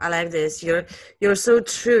this. You're so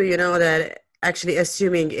true. That actually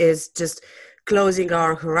assuming is just closing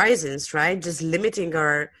our horizons, right? Just limiting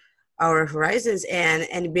our horizons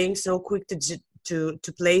and being so quick to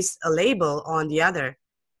place a label on the other,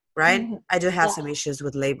 right? Mm-hmm. I do have some issues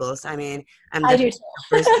with labels. I mean, I do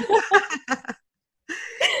too.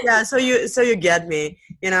 Yeah, so you get me.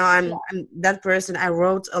 I'm that person. I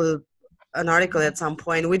wrote an article at some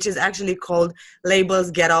point, which is actually called "Labels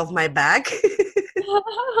Get Off My Back."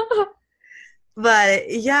 But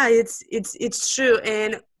yeah, it's true.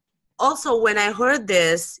 And also, when I heard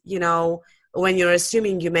this, when you're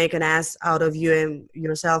assuming you make an ass out of you and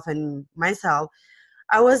yourself and myself,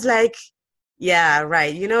 I was like, yeah,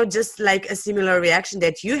 right. Just like a similar reaction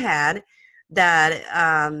that you had, that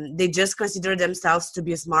they just consider themselves to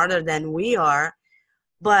be smarter than we are.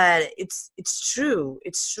 But it's true.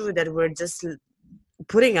 It's true that we're just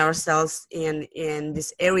putting ourselves in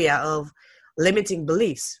this area of limiting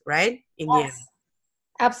beliefs, right? In the end.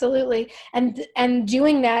 Absolutely. And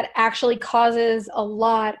doing that actually causes a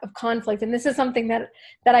lot of conflict. And this is something that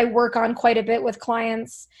I work on quite a bit with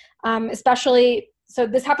clients, especially. So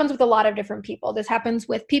this happens with a lot of different people. This happens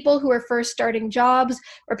with people who are first starting jobs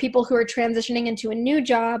or people who are transitioning into a new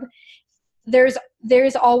job. There's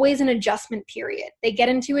always an adjustment period. They get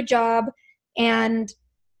into a job and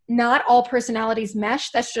not all personalities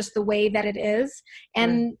mesh. That's just the way that it is.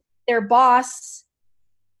 And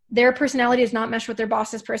their personality does not mesh with their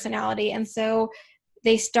boss's personality. And so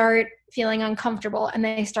they start feeling uncomfortable and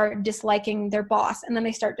they start disliking their boss, and then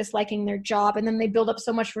they start disliking their job, and then they build up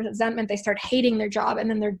so much resentment, they start hating their job, and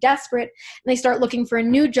then they're desperate and they start looking for a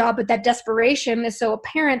new job. But that desperation is so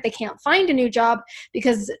apparent they can't find a new job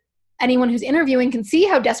because anyone who's interviewing can see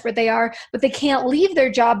how desperate they are, but they can't leave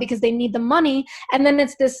their job because they need the money. And then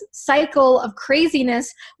it's this cycle of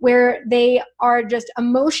craziness where they are just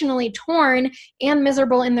emotionally torn and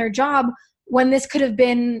miserable in their job when this could have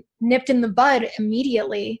been nipped in the bud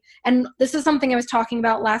immediately. And this is something I was talking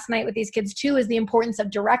about last night with these kids too, is the importance of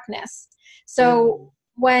directness. So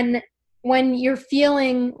when you're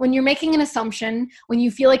making an assumption, when you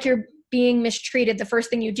feel like you're being mistreated, the first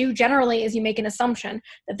thing you do generally is you make an assumption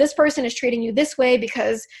that this person is treating you this way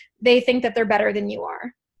because they think that they're better than you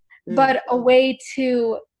are. But a way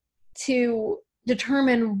to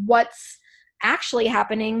determine what's actually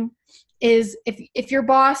happening is if your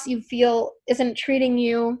boss you feel isn't treating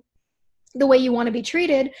you the way you want to be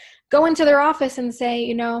treated, go into their office and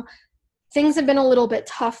say, things have been a little bit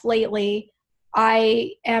tough lately.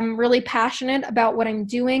 I am really passionate about what I'm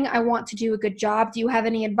doing. I want to do a good job. Do you have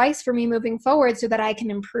any advice for me moving forward so that I can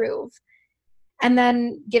improve? And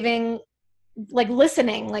then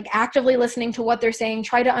listening, actively listening to what they're saying.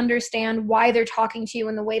 Try to understand why they're talking to you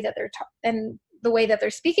in the way that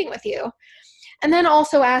they're speaking with you. And then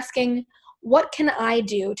also asking, what can I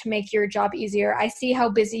do to make your job easier? I see how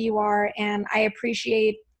busy you are and I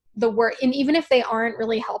appreciate the work. And even if they aren't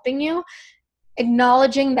really helping you,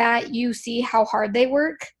 acknowledging that you see how hard they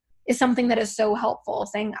work is something that is so helpful.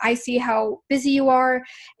 Saying, I see how busy you are,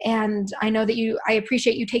 and I know that I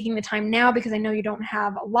appreciate you taking the time now because I know you don't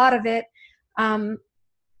have a lot of it.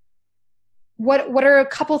 What are a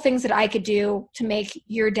couple things that I could do to make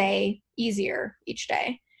your day easier each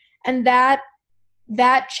day? And that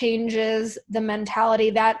changes the mentality,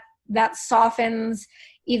 that softens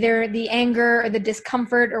either the anger or the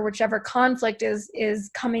discomfort or whichever conflict is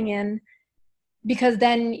coming in, because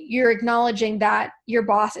then you're acknowledging that your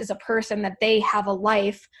boss is a person, that they have a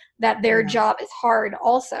life, that their job is hard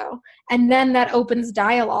also. And then that opens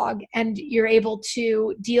dialogue and you're able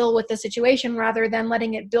to deal with the situation rather than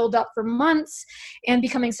letting it build up for months and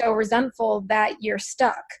becoming so resentful that you're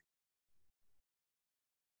stuck.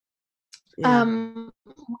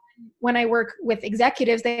 When I work with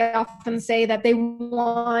executives, they often say that they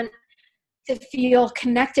want to feel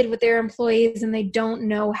connected with their employees and they don't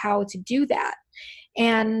know how to do that.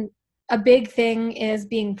 And a big thing is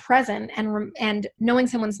being present and knowing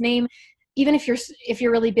someone's name. even if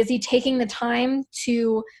you're really busy, taking the time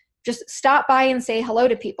to just stop by and say hello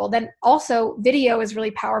to people. Then also video is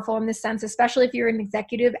really powerful in this sense, especially if you're an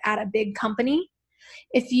executive at a big company.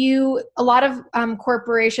 A lot of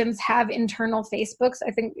corporations have internal Facebooks.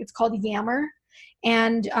 I think it's called Yammer.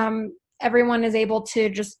 And everyone is able to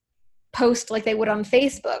just post like they would on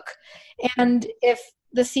Facebook. And if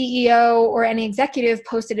the CEO or any executive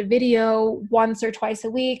posted a video once or twice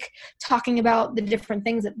a week talking about the different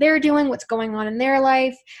things that they're doing, what's going on in their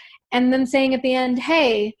life, and then saying at the end,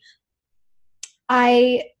 hey,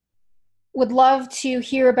 I would love to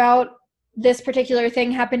hear about this particular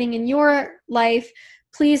thing happening in your life.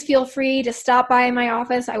 Please feel free to stop by my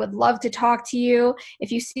office. I would love to talk to you.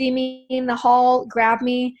 If you see me in the hall, grab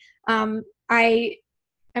me. I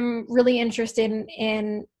am really interested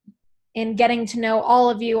in getting to know all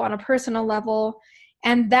of you on a personal level.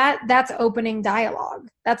 And that's opening dialogue.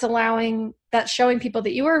 That's showing people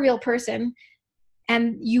that you are a real person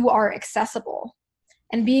and you are accessible.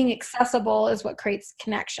 And being accessible is what creates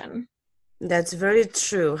connection. That's very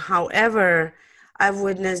true. However, I've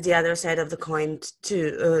witnessed the other side of the coin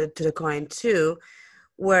too,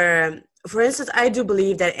 where, for instance, I do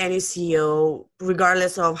believe that any CEO,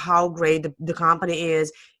 regardless of how great the company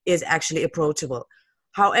is actually approachable.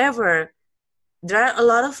 However, there are a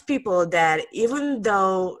lot of people that, even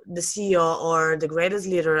though the CEO or the greatest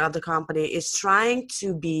leader of the company is trying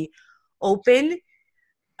to be open,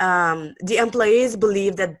 the employees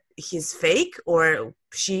believe that he's fake or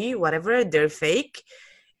she, whatever, they're fake.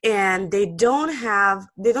 And they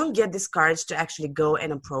don't get this courage to actually go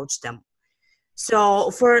and approach them. So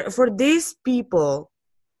for these people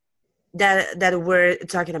that we're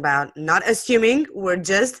talking about, not assuming, we're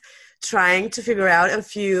just trying to figure out a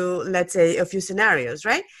few scenarios,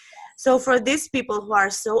 right? So for these people who are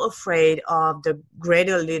so afraid of the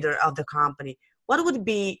greater leader of the company, what would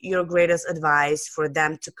be your greatest advice for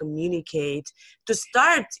them to communicate, to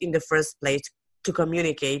start in the first place to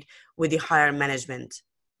communicate with the higher management?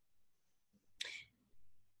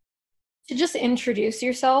 To just introduce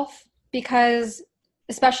yourself, because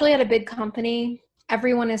especially at a big company,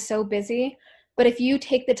 everyone is so busy. But if you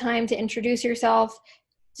take the time to introduce yourself,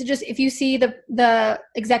 if you see the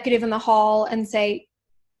executive in the hall and say,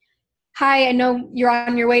 hi, I know you're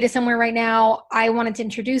on your way to somewhere right now. I wanted to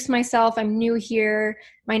introduce myself. I'm new here.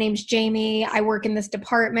 My name's Jamie. I work in this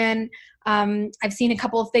department. I've seen a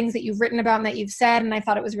couple of things that you've written about and that you've said, and I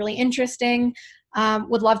thought it was really interesting.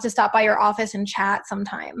 Would love to stop by your office and chat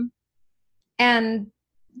sometime. And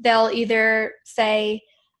they'll either say,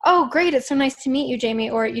 oh, great, it's so nice to meet you, Jamie,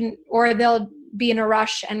 or they'll be in a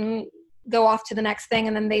rush and go off to the next thing,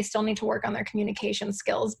 and then they still need to work on their communication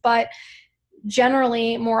skills. But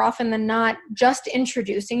generally, more often than not, just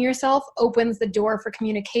introducing yourself opens the door for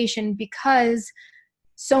communication, because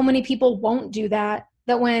so many people won't do that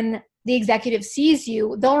when the executive sees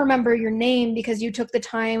you, they'll remember your name because you took the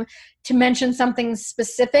time to mention something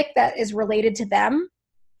specific that is related to them.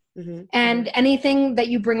 Mm-hmm. And anything that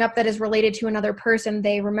you bring up that is related to another person,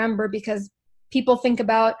 they remember, because people think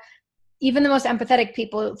about, even the most empathetic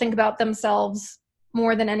people think about themselves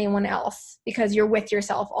more than anyone else, because you're with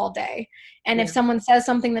yourself all day. And if someone says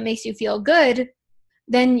something that makes you feel good,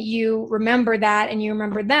 then you remember that and you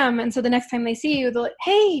remember them. And so the next time they see you, they're like,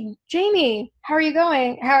 hey, Jamie, how are you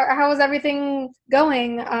going? How is everything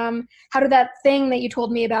going? How did that thing that you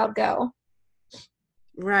told me about go?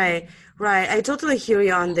 Right. I totally hear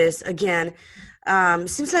you on this. Again,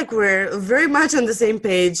 seems like we're very much on the same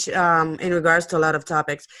page in regards to a lot of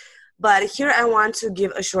topics. But here I want to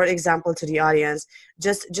give a short example to the audience,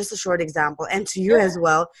 just a short example, and to you as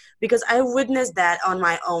well, because I witnessed that on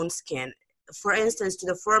my own skin. For instance, to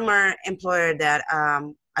the former employer that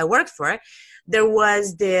I worked for, there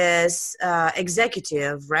was this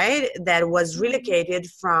executive, right, that was relocated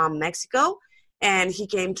from Mexico, and he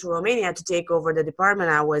came to Romania to take over the department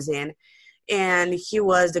I was in, and he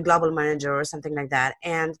was the global manager or something like that.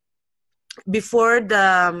 And before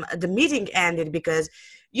the meeting ended, because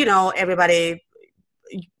everybody,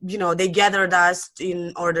 they gathered us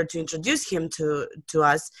in order to introduce him to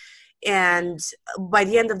us. And by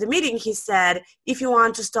the end of the meeting, he said, if you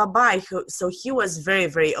want to stop by, so he was very,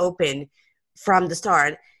 very open from the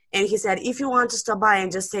start. And he said, if you want to stop by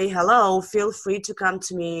and just say hello, feel free to come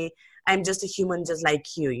to me. I'm just a human just like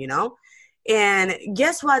you, And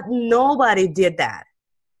guess what? Nobody did that.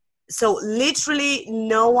 So literally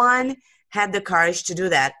no one had the courage to do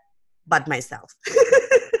that but myself.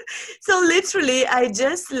 So literally I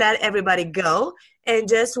just let everybody go and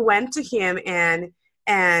just went to him and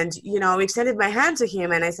extended my hand to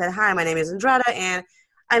him. And I said, hi, my name is Andrada, and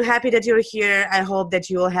I'm happy that you're here. I hope that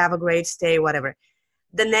you will have a great stay, whatever.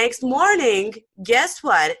 the next morning, guess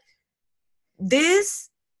what? This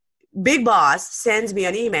big boss sends me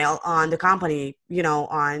an email on the company,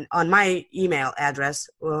 on my email address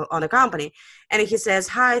on the company. And he says,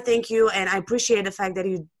 hi, thank you. And I appreciate the fact that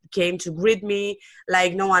you came to greet me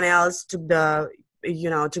like no one else took the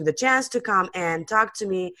chance to come and talk to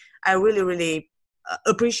me. I really, really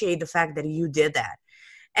appreciate the fact that you did that.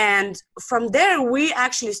 And from there, we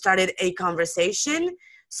actually started a conversation.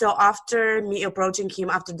 So after me approaching him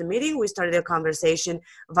after the meeting, we started a conversation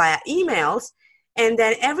via emails. And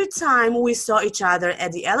then every time we saw each other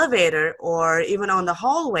at the elevator or even on the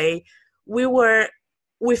hallway,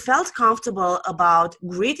 we felt comfortable about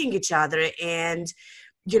greeting each other. And,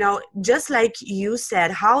 just like you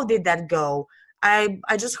said, how did that go? I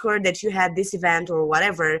just heard that you had this event or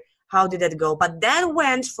whatever. How did that go? But that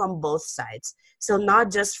went from both sides. So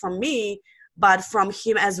not just from me, but from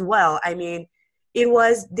him as well. I mean, it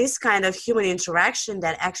was this kind of human interaction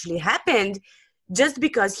that actually happened just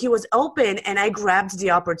because he was open and I grabbed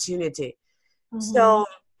the opportunity. Mm-hmm. So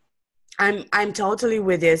I'm totally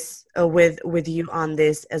with this, with you on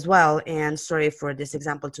this as well. And sorry for this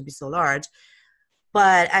example to be so large,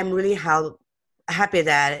 but I'm really happy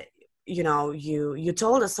that, you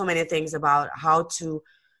told us so many things about how to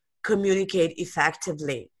communicate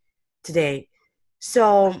effectively today.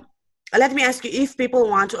 So let me ask you, if people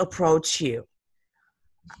want to approach you,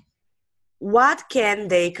 what can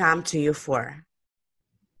they come to you for?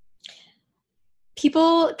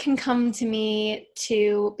 People can come to me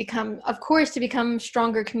to become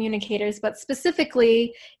stronger communicators, but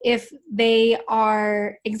specifically if they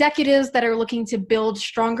are executives that are looking to build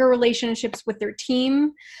stronger relationships with their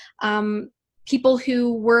team, people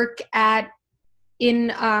who work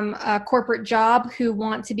in a corporate job who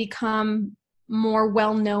want to become more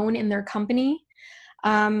well-known in their company,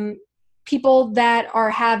 people that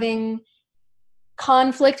are having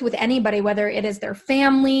conflict with anybody, whether it is their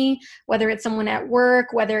family, whether it's someone at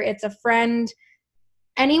work, whether it's a friend,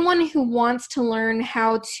 anyone who wants to learn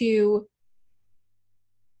how to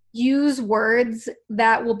use words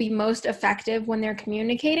that will be most effective when they're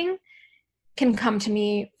communicating can come to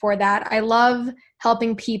me for that. I love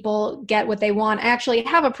helping people get what they want. I actually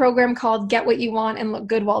have a program called Get What You Want and Look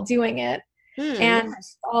Good While Doing It. And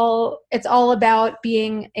it's all about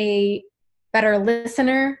being a better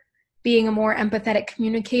listener, being a more empathetic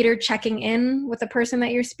communicator, checking in with the person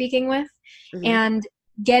that you're speaking with, mm-hmm. and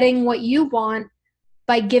getting what you want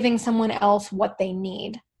by giving someone else what they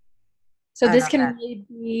need. So this can really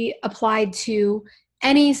be applied to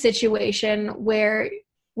any situation where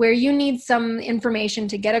you need some information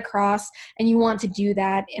to get across and you want to do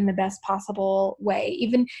that in the best possible way.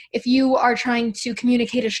 Even if you are trying to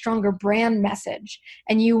communicate a stronger brand message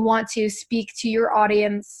and you want to speak to your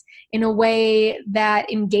audience in a way that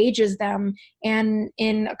engages them and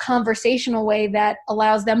in a conversational way that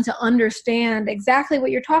allows them to understand exactly what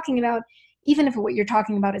you're talking about, even if what you're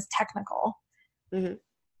talking about is technical. Mm-hmm.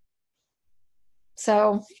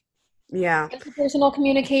 So, yeah, interpersonal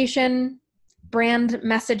communication, brand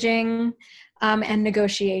messaging, and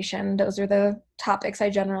negotiation. Those are the topics I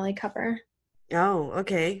generally cover. Oh,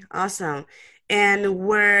 okay. Awesome. And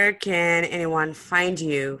where can anyone find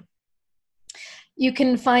you? You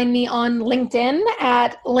can find me on LinkedIn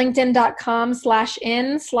at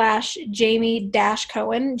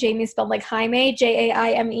linkedin.com/in/Jamie-Cohen. Jamie spelled like Jaime,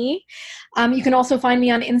 Jaime. You can also find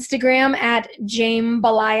me on Instagram at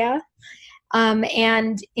Jamebalaya.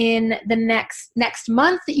 And in the next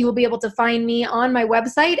month, you will be able to find me on my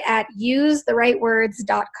website at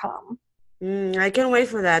usetherightwords.com. I can't wait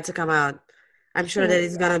for that to come out. I'm sure that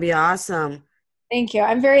it's going to be awesome. Thank you.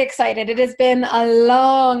 I'm very excited. It has been a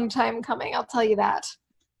long time coming. I'll tell you that.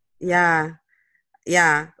 Yeah.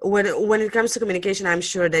 When it comes to communication, I'm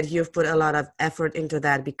sure that you've put a lot of effort into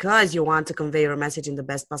that because you want to convey your message in the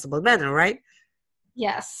best possible manner, right?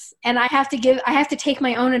 Yes. And I have to take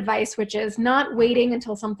my own advice, which is not waiting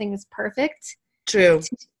until something is perfect. True.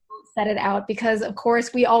 To set it out, because of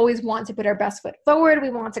course we always want to put our best foot forward. We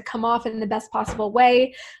want to come off in the best possible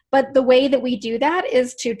way. But the way that we do that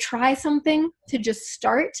is to try something, to just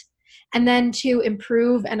start, and then to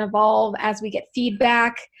improve and evolve as we get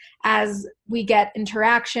feedback, as we get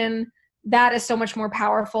interaction. That is so much more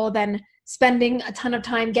powerful than spending a ton of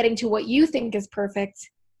time getting to what you think is perfect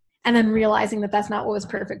and then realizing that that's not what was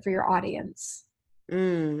perfect for your audience.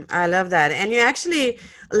 I love that. And you actually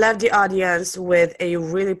left the audience with a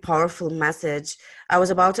really powerful message. I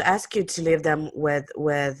was about to ask you to leave them with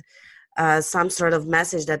some sort of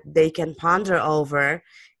message that they can ponder over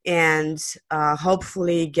and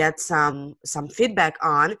hopefully get some feedback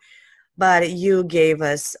on. But you gave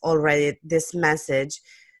us already this message.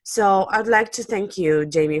 So I'd like to thank you,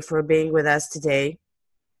 Jamie, for being with us today.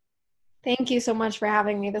 Thank you so much for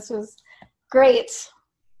having me. This was great.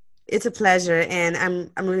 It's a pleasure, and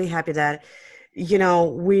I'm really happy that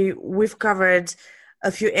we've covered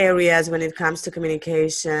a few areas when it comes to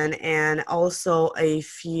communication, and also a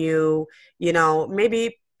few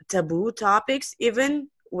maybe taboo topics, even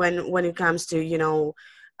when it comes to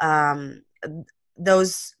um,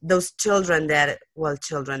 those children that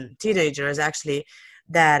teenagers actually,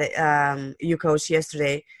 that you coached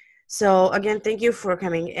yesterday. So again, thank you for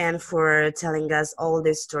coming and for telling us all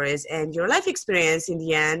these stories and your life experience in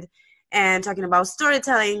the end, and talking about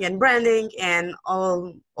storytelling and branding and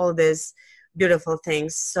all these beautiful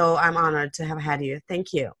things. So I'm honored to have had you.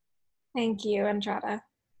 Thank you. Thank you, Andrada.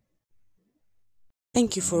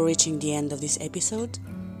 Thank you for reaching the end of this episode.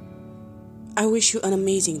 I wish you an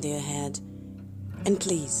amazing day ahead. And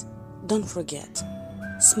please, don't forget,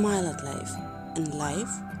 smile at life, and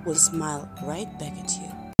life will smile right back at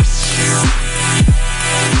you.